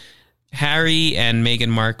that Harry and Meghan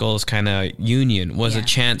Markle's kind of union was a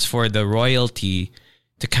chance for the royalty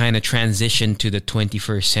to kind of transition to the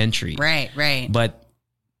 21st century. Right. But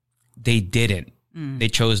they didn't. They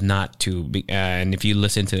chose not to. And if you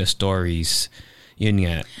listen to the stories,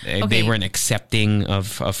 they weren't accepting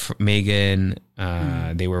of Meghan.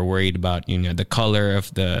 They were worried about the color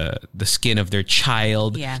of the skin of their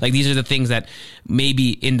child. Yeah. Like these are the things that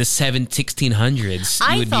maybe in the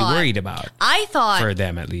 1600s you would be worried about. I thought for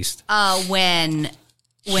them at least. When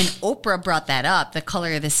Oprah brought that up, the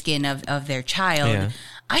color of the skin of their child. Yeah.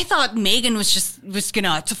 I thought Meghan was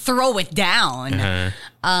gonna throw it down,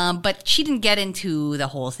 but she didn't get into the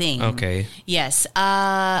whole thing. Okay. Yes.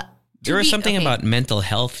 There was something about mental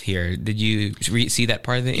health here. Did you see that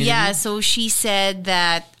part of the interview? Yeah. So she said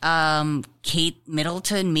that Kate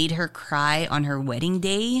Middleton made her cry on her wedding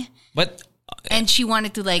day, and she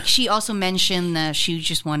wanted to like. She also mentioned that she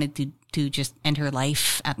just wanted to just end her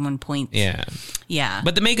life at one point. Yeah. Yeah.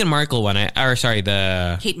 But the Meghan Markle one,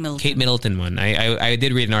 the Kate Middleton one, I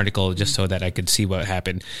did read an article just so that I could see what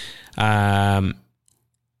happened.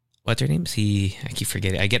 What's her name? I keep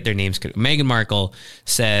forgetting. I get their names. Meghan Markle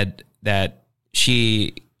said that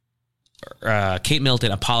Kate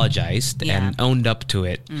Middleton apologized and owned up to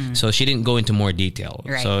it. So she didn't go into more detail.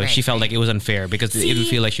 She felt like it was unfair because it would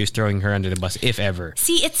feel like she was throwing her under the bus, if ever.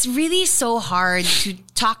 See, it's really so hard to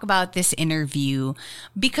talk about this interview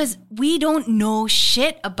because we don't know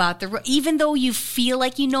shit about even though you feel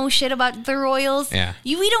like you know shit about the royals,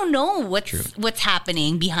 we don't know what's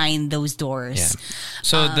happening behind those doors. Yeah.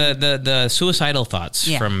 So the suicidal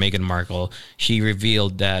thoughts from Meghan Markle, she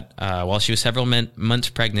revealed that while she was several months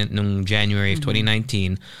pregnant in January of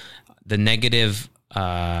 2019, the negative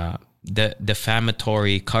the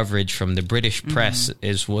defamatory coverage from the British press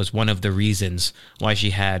was one of the reasons why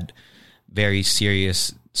she had very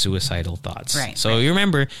serious suicidal thoughts. Right. So you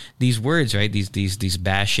remember these words, right? These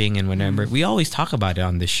bashing and whatever. We always talk about it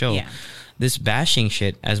on this show. Yeah. This bashing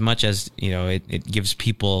shit, as much as it gives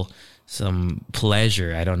people some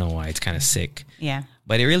pleasure. I don't know why, it's kind of sick. Yeah.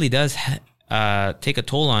 But it really does take a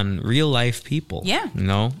toll on real life people. Yeah. You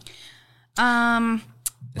know?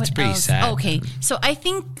 It's pretty sad. Okay. So I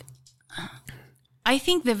think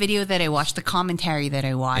the video that I watched, the commentary that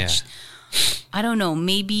I watched, I don't know,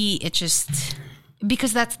 maybe it just,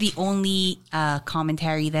 because that's the only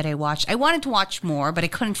commentary that I watched. I wanted to watch more, but I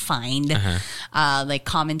couldn't find like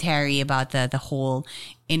commentary about the whole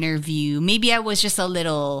interview. Maybe I was just a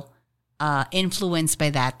little influenced by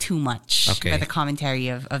that too much, by the commentary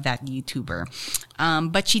of that YouTuber.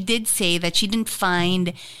 But she did say that she didn't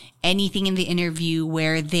find anything in the interview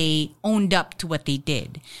where they owned up to what they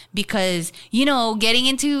did, because, you know, getting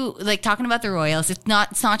into like talking about the royals, it's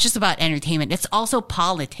not just about entertainment, it's also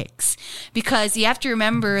politics, because you have to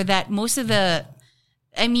remember that most of the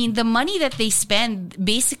money that they spend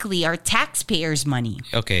basically are taxpayers' money.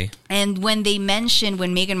 Okay. And when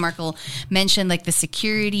Meghan Markle mentioned like the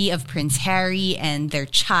security of Prince Harry and their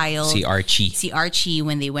child, See Archie,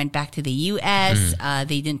 when they went back to the U.S.,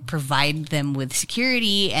 they didn't provide them with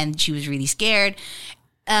security, and she was really scared.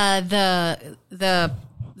 And they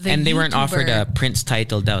weren't offered a prince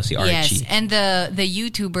title, daw, si Archie. Yes, and the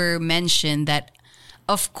YouTuber mentioned that,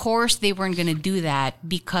 of course, they weren't going to do that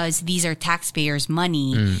because these are taxpayers'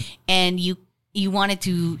 money, and you wanted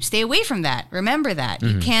to stay away from that. Remember that.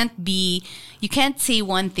 You can't say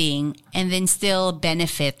one thing and then still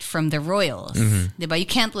benefit from the royals. Diba? You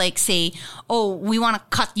can't like say, oh, we want to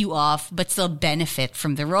cut you off but still benefit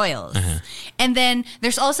from the royals. And then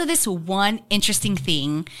there's also this one interesting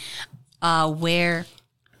thing where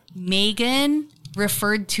Meghan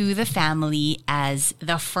referred to the family as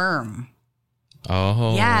the firm.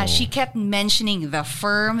 Oh. Yeah, she kept mentioning the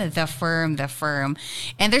firm. And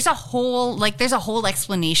there's a whole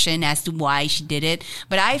explanation as to why she did it.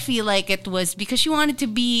 But I feel like it was because she wanted to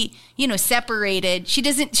be, you know, separated.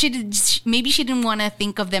 Maybe she didn't want to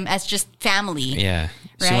think of them as just family. Yeah.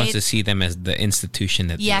 Right? She wants to see them as the institution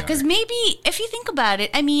that they are. Yeah, because maybe if you think about it,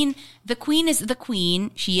 I mean, the queen is the queen.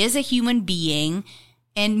 She is a human being.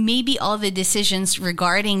 And maybe all the decisions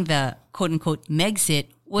regarding the quote-unquote Megxit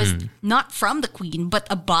was not from the queen, but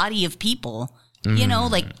a body of people, you know,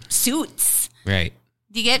 like Suits. Right.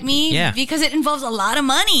 Do you get me? Yeah. Because it involves a lot of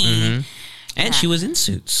money. And she was in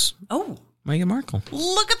Suits. Oh. Meghan Markle.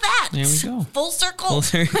 Look at that. There we go. Full circle. Full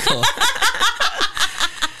circle.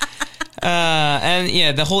 And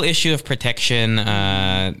yeah, the whole issue of protection,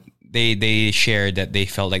 they shared that they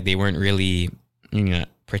felt like they weren't really, you know,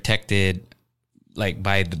 protected like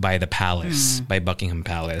by the palace, by Buckingham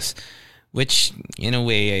Palace. Which, in a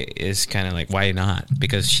way, is kind of like, why not?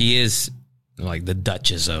 Because she is like the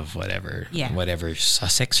Duchess of whatever,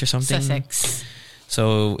 Sussex or something. Sussex.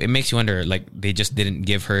 So it makes you wonder, like, they just didn't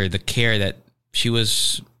give her the care that she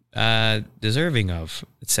was deserving of,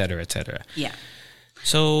 et cetera, et cetera. Yeah.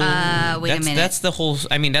 So wait a minute. That's the whole.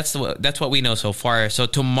 I mean, that's what we know so far. So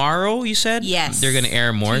tomorrow, you said, yes, they're going to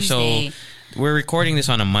air more. Tuesday. So we're recording this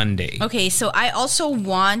on a Monday. Okay, so I also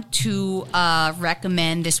want to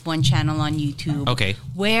recommend this one channel on YouTube. Okay.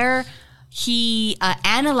 Where he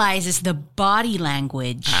analyzes the body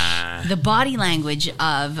language, of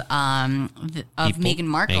Meghan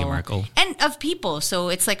Markle, and of people. So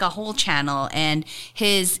it's like a whole channel, and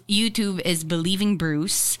his YouTube is Believing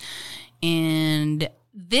Bruce, and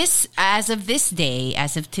this, as of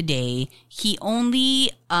today, he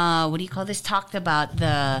only talked about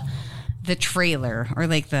the trailer, or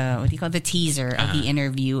like the teaser of the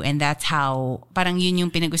interview, and that's how parang yun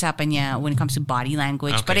yung pinag-usapan niya when it comes to body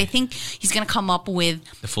language. Okay. But I think he's gonna come up with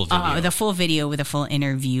the full video, with a full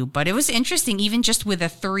interview. But it was interesting, even just with a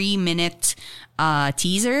 3-minute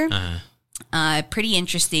teaser. Pretty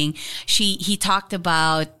interesting. He talked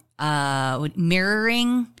about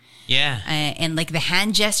mirroring. Yeah. And like the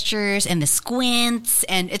hand gestures and the squints,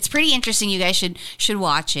 and it's pretty interesting. You guys should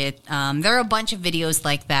watch it. There are a bunch of videos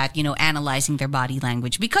like that, you know, analyzing their body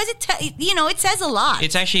language, because it says a lot.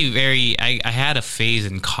 It's actually very. I had a phase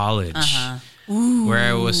in college where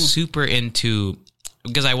I was super into,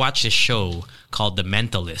 because I watched a show called The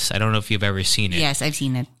Mentalist. I don't know if you've ever seen it. Yes, I've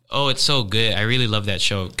seen it. Oh, it's so good. I really love that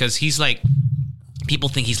show, because he's like, people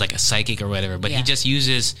think he's like a psychic or whatever, but he just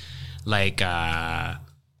uses like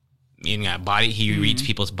he reads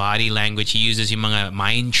people's body language. He uses yung mga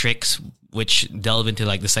mind tricks, which delve into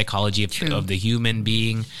like the psychology of the human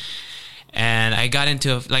being. And I got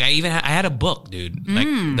into I had a book, dude, like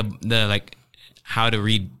the like how to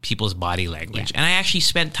read people's body language, and I actually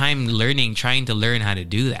spent time trying to learn how to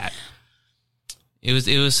do that. It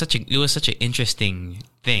was such an interesting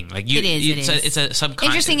thing. Like It is. It's a subconscious.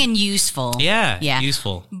 Interesting and useful. Yeah,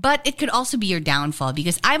 useful. But it could also be your downfall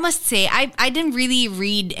because I must say I didn't really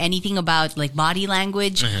read anything about like body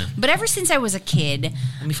language. But ever since I was a kid,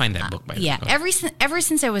 Let me find that book by the way. yeah, ever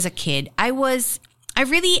since I was a kid, I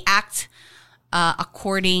really act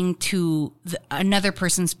according to another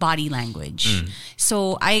person's body language.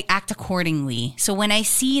 So I act accordingly. So when I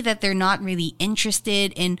see that they're not really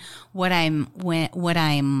interested in what I'm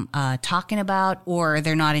talking about, or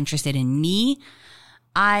they're not interested in me,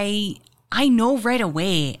 I know right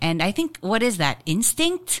away. And I think, what is that?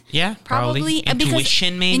 Instinct? Yeah, probably.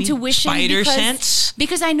 Intuition, maybe? Intuition. Spider sense?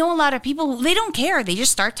 Because I know a lot of people, they don't care. They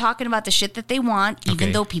just start talking about the shit that they want,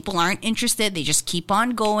 even though people aren't interested. They just keep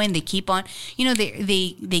on going. They keep on,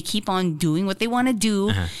 they keep on doing what they want to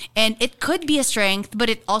do. And it could be a strength, but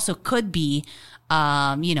it also could be,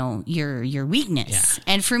 your weakness. Yeah.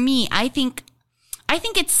 And for me, I think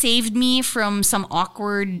it saved me from some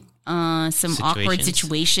awkward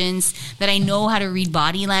situations that I know how to read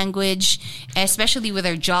body language, especially with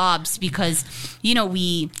our jobs, because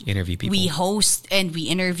we interview people, we host and we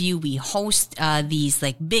interview, we host these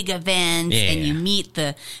like big events, and you meet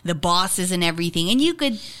the bosses and everything, and you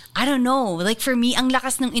could, I don't know, like for me, ang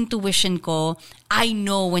lakas ng intuition ko, I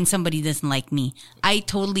know when somebody doesn't like me. I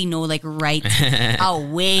totally know, like, right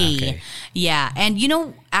away. Okay. Yeah. And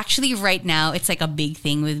actually right now it's like a big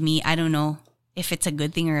thing with me. I don't know if it's a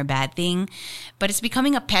good thing or a bad thing, but it's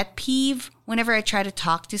becoming a pet peeve whenever I try to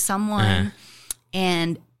talk to someone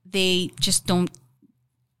and they just don't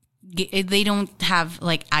have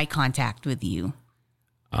like eye contact with you.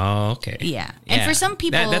 Oh, okay. Yeah. And for some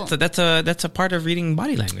people, that's a part of reading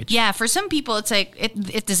body language. Yeah, for some people it's like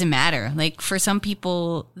it doesn't matter. Like for some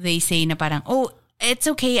people they say na parang, "Oh, it's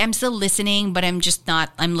okay. I'm still listening, but I'm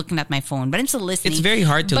looking at my phone, but I'm still listening." It's very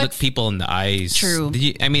hard to look people in the eyes. True.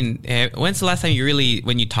 When's the last time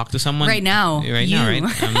when you talk to someone? Right now. Right now, right?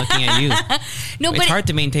 I'm looking at you. No, it's hard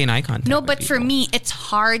to maintain eye contact. No, but for me, it's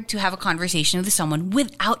hard to have a conversation with someone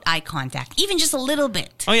without eye contact, even just a little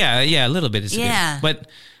bit. Oh yeah, a little bit is good. But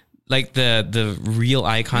like the real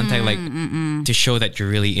eye contact, to show that you're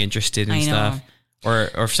really interested in stuff.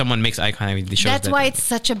 Or if someone makes eye contact, that's why it's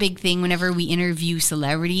such a big thing whenever we interview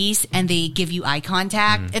celebrities and they give you eye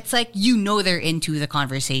contact. It's like they're into the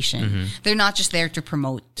conversation. They're not just there to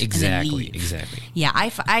promote. Exactly. Yeah,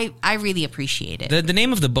 I really appreciate it. The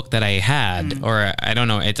name of the book that I had, or I don't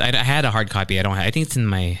know, I had a hard copy. I think it's in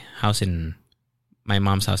my house my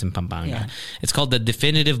mom's house in Pampanga. Yeah. It's called The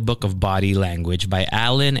Definitive Book of Body Language by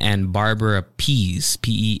Alan and Barbara Pease,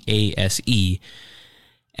 Pease.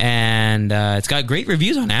 And it's got great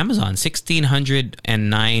reviews on Amazon,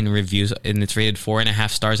 1,609 reviews, and it's rated 4.5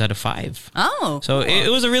 stars out of 5. Oh, so cool. It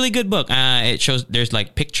was a really good book. It shows there's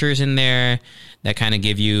like pictures in there that kind of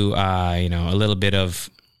give you, a little bit of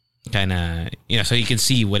kind of, so you can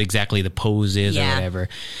see what exactly the pose is or whatever.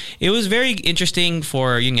 It was very interesting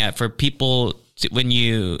for people when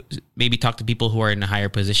you maybe talk to people who are in a higher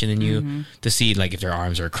position than you to see like if their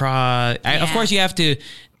arms are crossed. Of course, you have to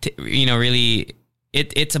really.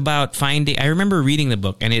 It's about finding. I remember reading the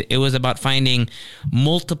book, and it was about finding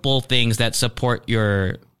multiple things that support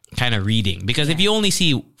your kind of reading. Because if you only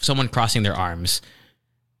see someone crossing their arms,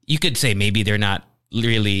 you could say maybe they're not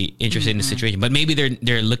really interested in the situation, but maybe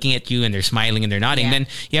they're looking at you and they're smiling and they're nodding. Then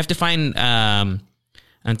you have to find ang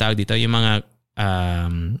tawag dito, yung mga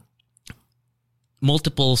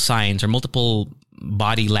multiple signs or multiple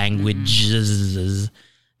body languages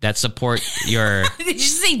that support your... Did you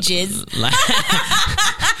say jizz?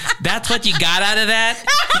 That's what you got out of that?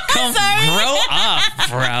 Come grow up,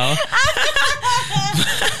 bro.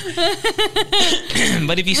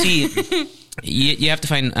 But if you see... You have to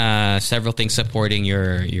find several things supporting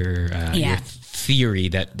your theory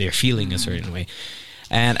that they're feeling a certain way.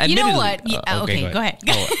 And you know what? Okay, go ahead.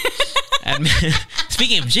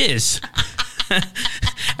 Speaking of jizz...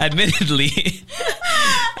 Admittedly,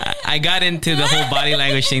 I got into the whole body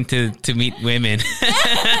language thing to meet women.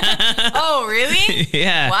 Oh, really?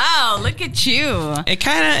 Yeah. Wow, look at you.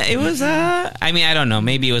 It was, I don't know.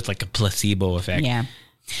 Maybe it was like a placebo effect. Yeah.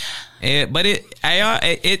 But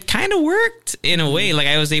it kind of worked in a way. Like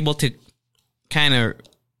I was able to kind of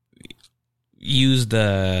use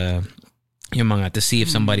yung mga to see if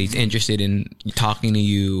somebody's interested in talking to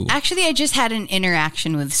you. Actually, I just had an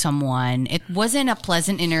interaction with someone. It wasn't a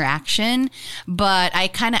pleasant interaction, but I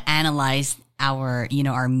kind of analyzed our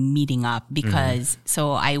meeting up because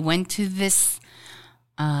so I went to this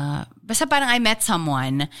basta parang I met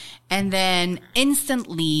someone and then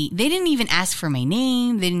instantly they didn't even ask for my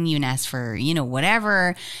name. They didn't even ask for,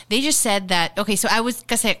 whatever. They just said that, okay, so I was,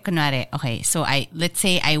 kasi kunwari, okay, so let's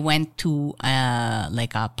say I went to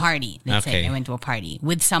like a party. Let's say I went to a party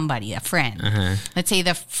with somebody, a friend. Let's say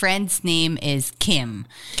the friend's name is Kim.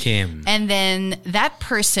 And then that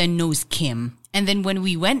person knows Kim. And then when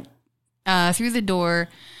we went through the door,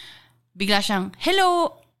 bigla siyang,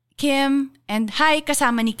 hello, Kim, and hi,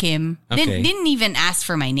 kasama ni Kim. Okay. Didn't even ask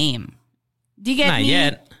for my name. Do you get Not me?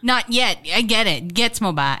 yet. Not yet. I get it. Gets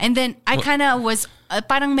mo ba? And then I kind of was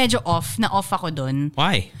parang medyo off ako dun.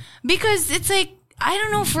 Why? Because it's like, I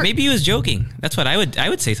don't know. Maybe he was joking. That's what I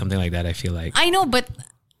would say something like that, I feel like. I know, but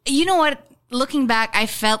you know what? Looking back, I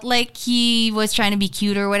felt like he was trying to be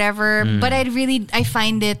cute or whatever. But I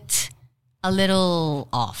find it a little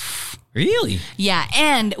off. Really? Yeah,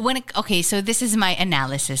 and so this is my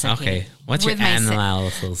analysis. Okay. What's with your my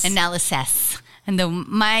analysis? Analysis. And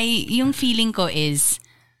yung feeling ko is,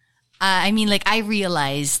 I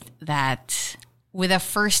realized that with a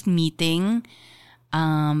first meeting,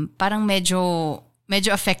 parang medyo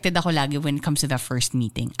affected ako lagi when it comes to the first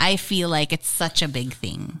meeting. I feel like it's such a big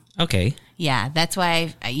thing. Okay. Yeah, that's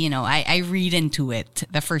why I read into it,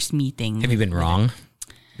 the first meeting. Have you been wrong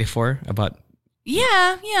before about?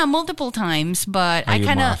 Yeah, multiple times, but Are I you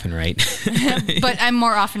kind more of often right? but I'm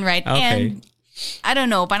more often right. Okay. And I don't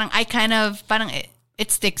know, parang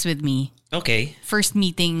it sticks with me. Okay. First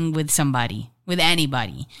meeting with somebody, with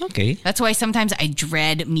anybody. Okay. That's why sometimes I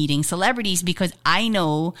dread meeting celebrities because I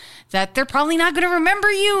know that they're probably not going to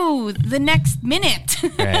remember you the next minute.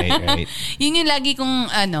 Right. Yun yung lagi kong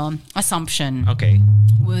assumption. Okay.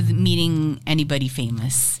 With meeting anybody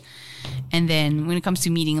famous. And then when it comes to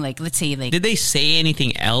meeting, like, let's say, like... Did they say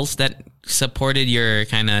anything else that supported your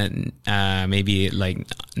kind of maybe like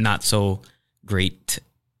not so great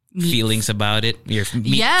feelings about it? Your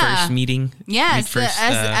first meeting? Yeah.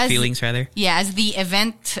 Feelings, rather? Yeah, as the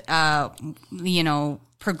event,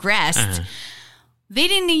 progressed, they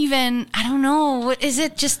didn't even... I don't know. What is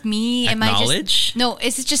it? Just me? Acknowledge? No,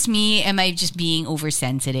 is it just me? Am I just being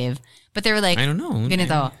oversensitive? But they were like... I don't know.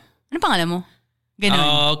 Ganito. Ano pangalan mo?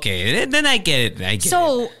 Oh, okay. Then I get it.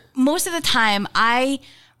 So, most of the time, I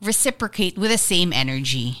reciprocate with the same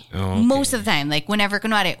energy. Oh, okay. Most of the time. Like, whenever,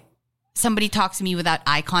 kunwari, somebody talks to me without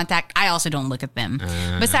eye contact, I also don't look at them.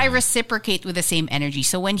 But I reciprocate with the same energy.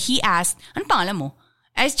 So, when he asked, ano pangalan mo?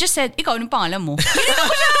 I just said, ikaw, ano pangalan mo? Because,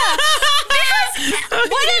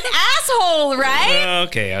 what an asshole, right?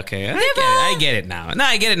 Okay. I get it now. No,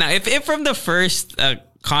 I get it now. If from the first...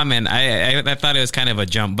 comment, I thought it was kind of a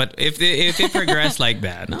jump, but if it progressed like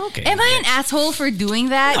that, okay. Am I an asshole for doing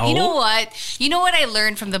that? No. You know what I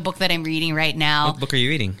learned from the book that I'm reading right now? What book are you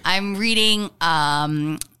reading? I'm reading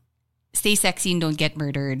Stay Sexy and Don't Get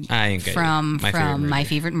Murdered from My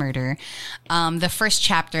Favorite Murder. The first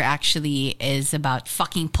chapter actually is about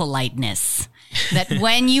fucking politeness. That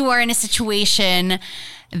when you are in a situation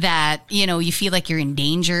that, you feel like you're in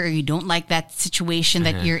danger or you don't like that situation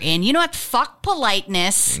that you're in, you know what? Fuck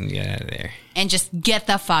politeness. Get out of there. And just get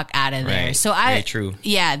the fuck out of there. Right. So Very true.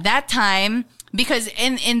 Yeah, that time, because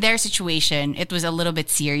in their situation, it was a little bit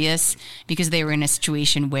serious because they were in a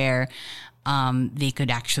situation where they could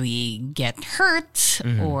actually get hurt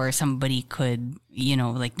or somebody could,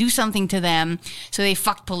 do something to them. So they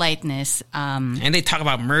fucked politeness. And they talk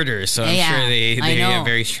about murder, so I'm sure they have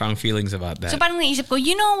very strong feelings about that. So parang naisip ko,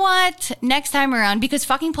 you know what? Next time around, because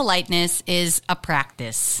fucking politeness is a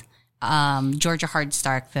practice. Georgia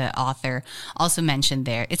Hardstark, the author, also mentioned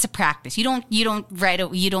there. It's a practice. You don't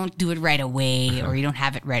do it right away or you don't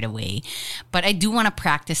have it right away. But I do want to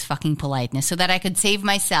practice fucking politeness so that I could save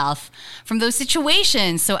myself from those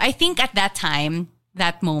situations. So I think at that time,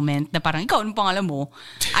 that moment, na parang, ikaw, ano pangalan mo?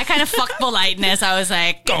 I kind of fucked politeness. I was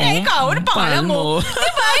like, ikaw, ano pangalan mo?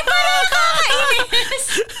 Diba? Parang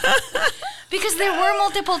kakainis. Because there were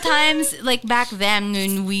multiple times, like back then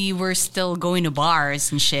when we were still going to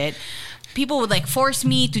bars and shit, people would like force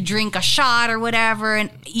me to drink a shot or whatever.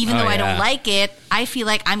 And even though I don't like it, I feel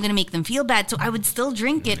like I'm going to make them feel bad. So I would still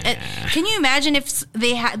drink it. Can you imagine if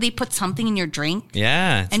they put something in your drink?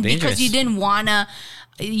 Yeah, it's and dangerous. Because you didn't want to,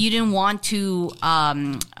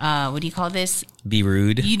 what do you call this? Be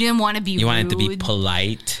rude. You didn't want to be rude. You wanted to be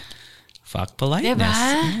polite. Fuck politeness.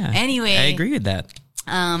 Yeah. Anyway. I agree with that.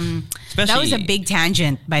 That was a big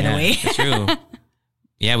tangent, by the way. That's true.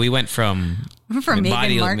 Yeah, we went from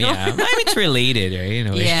Meghan Markle. Yeah, it's related,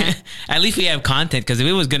 right? Yeah. At least we have content because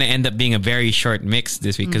it was going to end up being a very short mix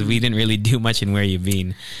this week because we didn't really do much in Where You've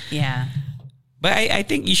Been. Yeah. But I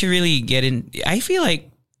think you should really get in. I feel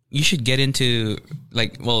like you should get into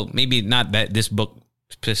maybe not that this book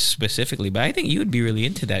specifically, but I think you would be really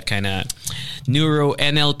into that kind of neuro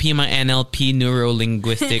NLP, neuro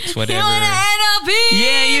linguistics, whatever. You want NLP?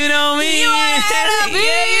 Yeah, you know me. You want NLP?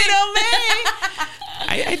 Yeah, you know me.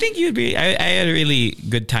 I think you'd be. I had a really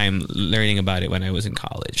good time learning about it when I was in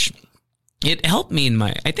college. It helped me in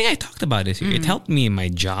my. I think I talked about this here. It helped me in my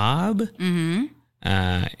job.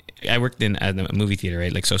 I worked in at a movie theater,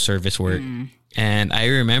 right? Like so, service work, and I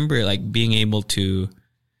remember like being able to.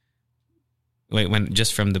 When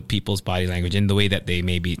just from the people's body language and the way that they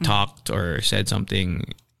maybe talked or said something,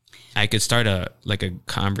 I could start a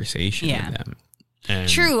conversation with them. And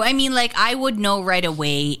True. I mean, like I would know right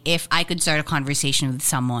away if I could start a conversation with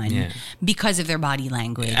someone because of their body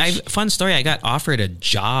language. Fun story. I got offered a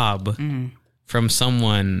job from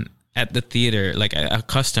someone at the theater, like a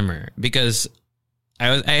customer, because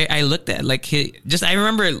I looked at I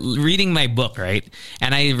remember reading my book, right?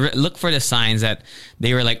 And I looked for the signs that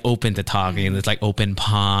they were like open to talking. It's like open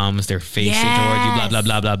palms, they're facing towards you, blah, blah,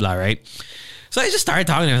 blah, blah, blah, right? So I just started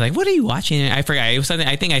talking to him. I was like, what are you watching? And I forgot. It was something,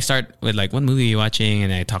 I think I start with like, what movie are you watching?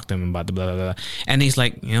 And I talked to him about the blah, blah, blah. And he's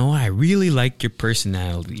like, you know what? I really like your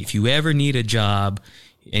personality. If you ever need a job,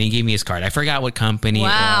 and he gave me his card. I forgot what company.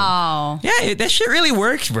 Wow. Yeah, that shit really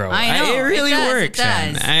works, bro. I know. It really It works.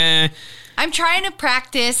 does. Man. I'm trying to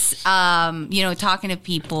practice, talking to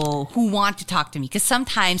people who want to talk to me. Because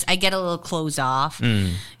sometimes I get a little closed off.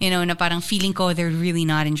 Na parang feeling ko they're really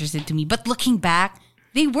not interested to me. But looking back,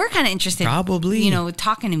 they were kind of interested. Probably.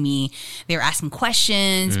 Talking to me. They were asking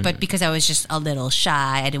questions. But because I was just a little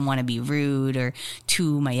shy, I didn't want to be rude or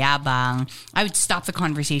too mayabang, I would stop the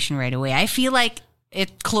conversation right away. I feel like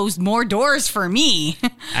it closed more doors for me.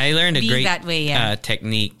 I learned a great that way,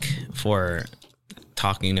 technique for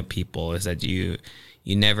talking to people is that you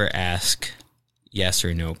never ask yes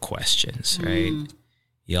or no questions, right?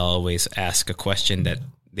 You always ask a question that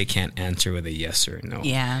they can't answer with a yes or no.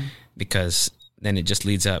 Yeah. Because then it just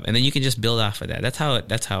leads up, and then you can just build off of that. That's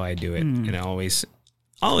how I do it, and always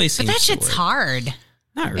seems But that to shit's work. hard.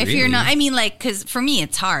 Not really. If you're not, I mean, like, because for me,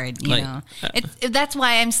 it's hard, you know. That's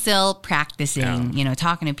why I'm still practicing,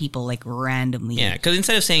 talking to people like randomly. Yeah, because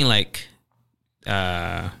instead of saying like,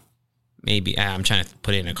 maybe I'm trying to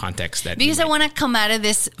put it in a context that Because I want to come out of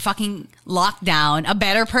this fucking lockdown a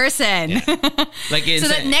better person. Yeah. Like so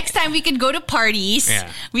that next time we could go to parties,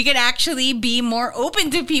 we could actually be more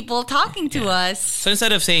open to people talking to us. So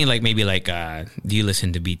instead of saying like maybe like, do you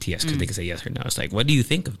listen to BTS? Because they can say yes or no. It's like, what do you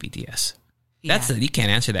think of BTS? You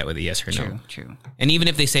can't answer that with a yes or no. True. And even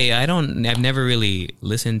if they say, I've never really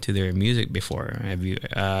listened to their music before. Have you?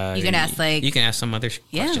 You can ask like, you can ask some other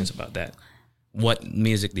questions about that. What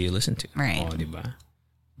music do you listen to? Right. Oh, diba?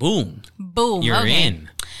 Boom. You're in.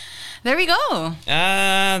 There we go.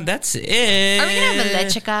 That's it. Are we gonna have a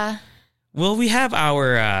lechica? Well, we have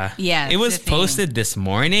our. It was posted this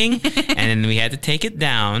morning, and then we had to take it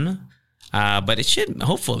down. But it should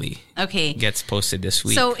hopefully gets posted this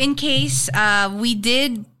week. So in case we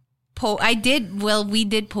did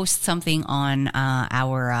post something on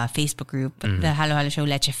our Facebook group, the Halo Halo Show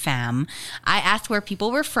Leche Fam. I asked where people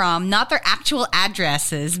were from, not their actual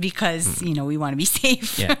addresses, because we want to be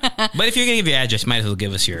safe. Yeah, but if you're gonna give your address, might as well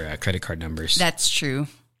give us your credit card numbers. That's true.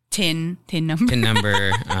 TIN number. TIN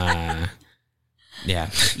number.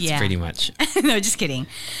 Yeah, pretty much. No, just kidding.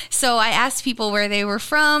 So I asked people where they were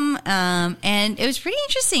from, and it was pretty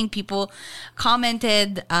interesting. People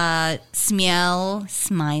commented, Smile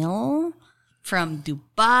from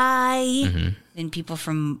Dubai, then people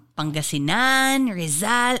from Pangasinan,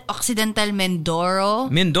 Rizal, Occidental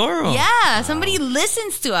Mindoro. Yeah, somebody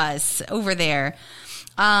listens to us over there.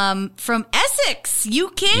 From Essex,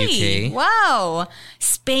 UK. Wow.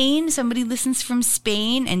 Spain, somebody listens from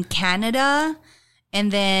Spain and Canada. And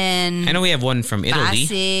then I know we have one from Italy.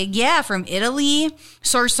 Pasig, from Italy.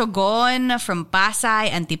 Sorsogon from Pasay,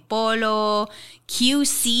 Antipolo,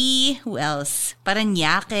 QC. Who else?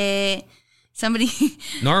 Parañaque. Somebody.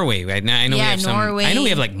 Norway, right now. I know we have Norway. I know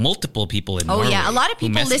we have like multiple people in Norway. Oh yeah, a lot of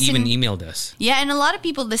people listen. Even emailed us. Yeah, and a lot of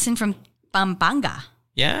people listen from Pampanga.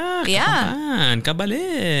 Yeah.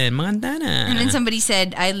 Kabalen, Magandana. And then somebody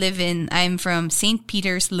said, I'm from St.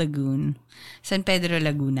 Peter's Lagoon. San Pedro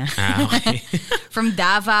Laguna. Okay. From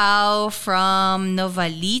Davao, from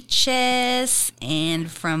Novaliches,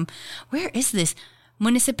 and from, where is this?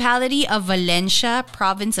 Municipality of Valencia,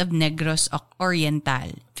 province of Negros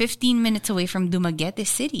Oriental. 15 minutes away from Dumaguete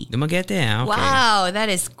City. Dumaguete, okay. Wow, that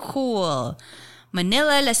is cool.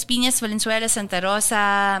 Manila, Las Piñas, Valenzuela, Santa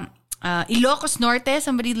Rosa, Ilocos Norte.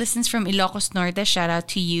 Somebody listens from Ilocos Norte. Shout out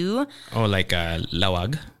to you. Oh, like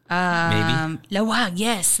Lawag? Lawag,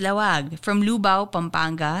 yes, Lawag. From Lubao,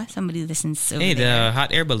 Pampanga. Somebody listens over Hey, there. the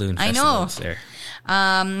hot air balloon I festival know. is there.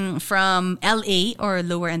 From LA or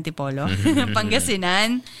Lower Antipolo,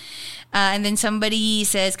 Pangasinan. And then somebody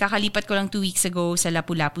says, kakalipat ko lang 2 weeks ago sa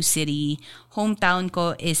Lapu-Lapu City. Hometown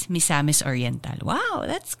ko is Misamis Oriental. Wow,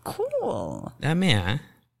 that's cool. Dami, ah.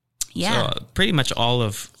 Yeah. So, pretty much all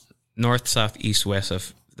of north, south, east, west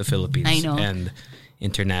of the Philippines. I know. And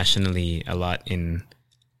internationally, a lot in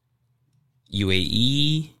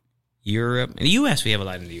UAE, Europe. In the US, we have a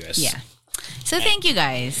lot in the US. Yeah. So thank you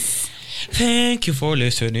guys. Thank you for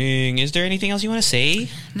listening. Is there anything else you want to say?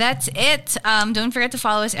 That's it. Don't forget to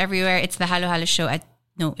follow us everywhere. It's the Halo Halo Show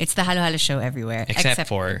it's the Halo Halo Show everywhere. Except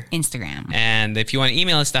for Instagram. And if you want to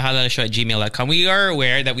email us, thehalohalo@gmail.com. We are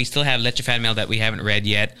aware that we still have Leche fan mail that we haven't read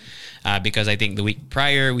yet. Because I think the week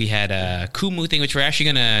prior we had a Kumu thing, which we're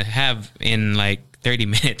actually going to have in like 30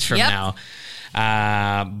 minutes from now.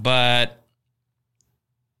 But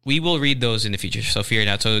we will read those in the future, so fear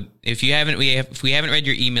not. So if we haven't read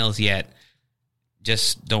your emails yet,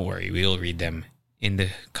 just don't worry. We will read them in the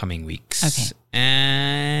coming weeks. Okay.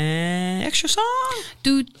 And extra song.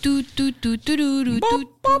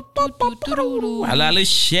 Alala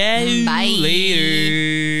show. Bye.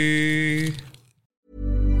 Later.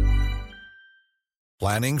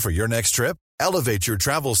 Planning for your next trip? Elevate your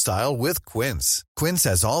travel style with Quince. Quince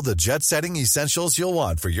has all the jet-setting essentials you'll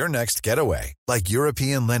want for your next getaway, like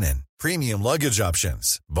European linen, premium luggage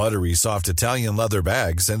options, buttery soft Italian leather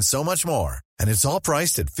bags, and so much more. And it's all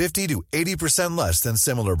priced at 50 to 80% less than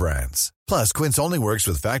similar brands. Plus, Quince only works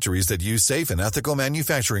with factories that use safe and ethical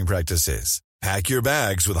manufacturing practices. Pack your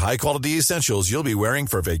bags with high-quality essentials you'll be wearing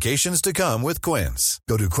for vacations to come with Quince.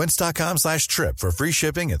 Go to quince.com/trip for free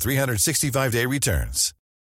shipping and 365-day returns.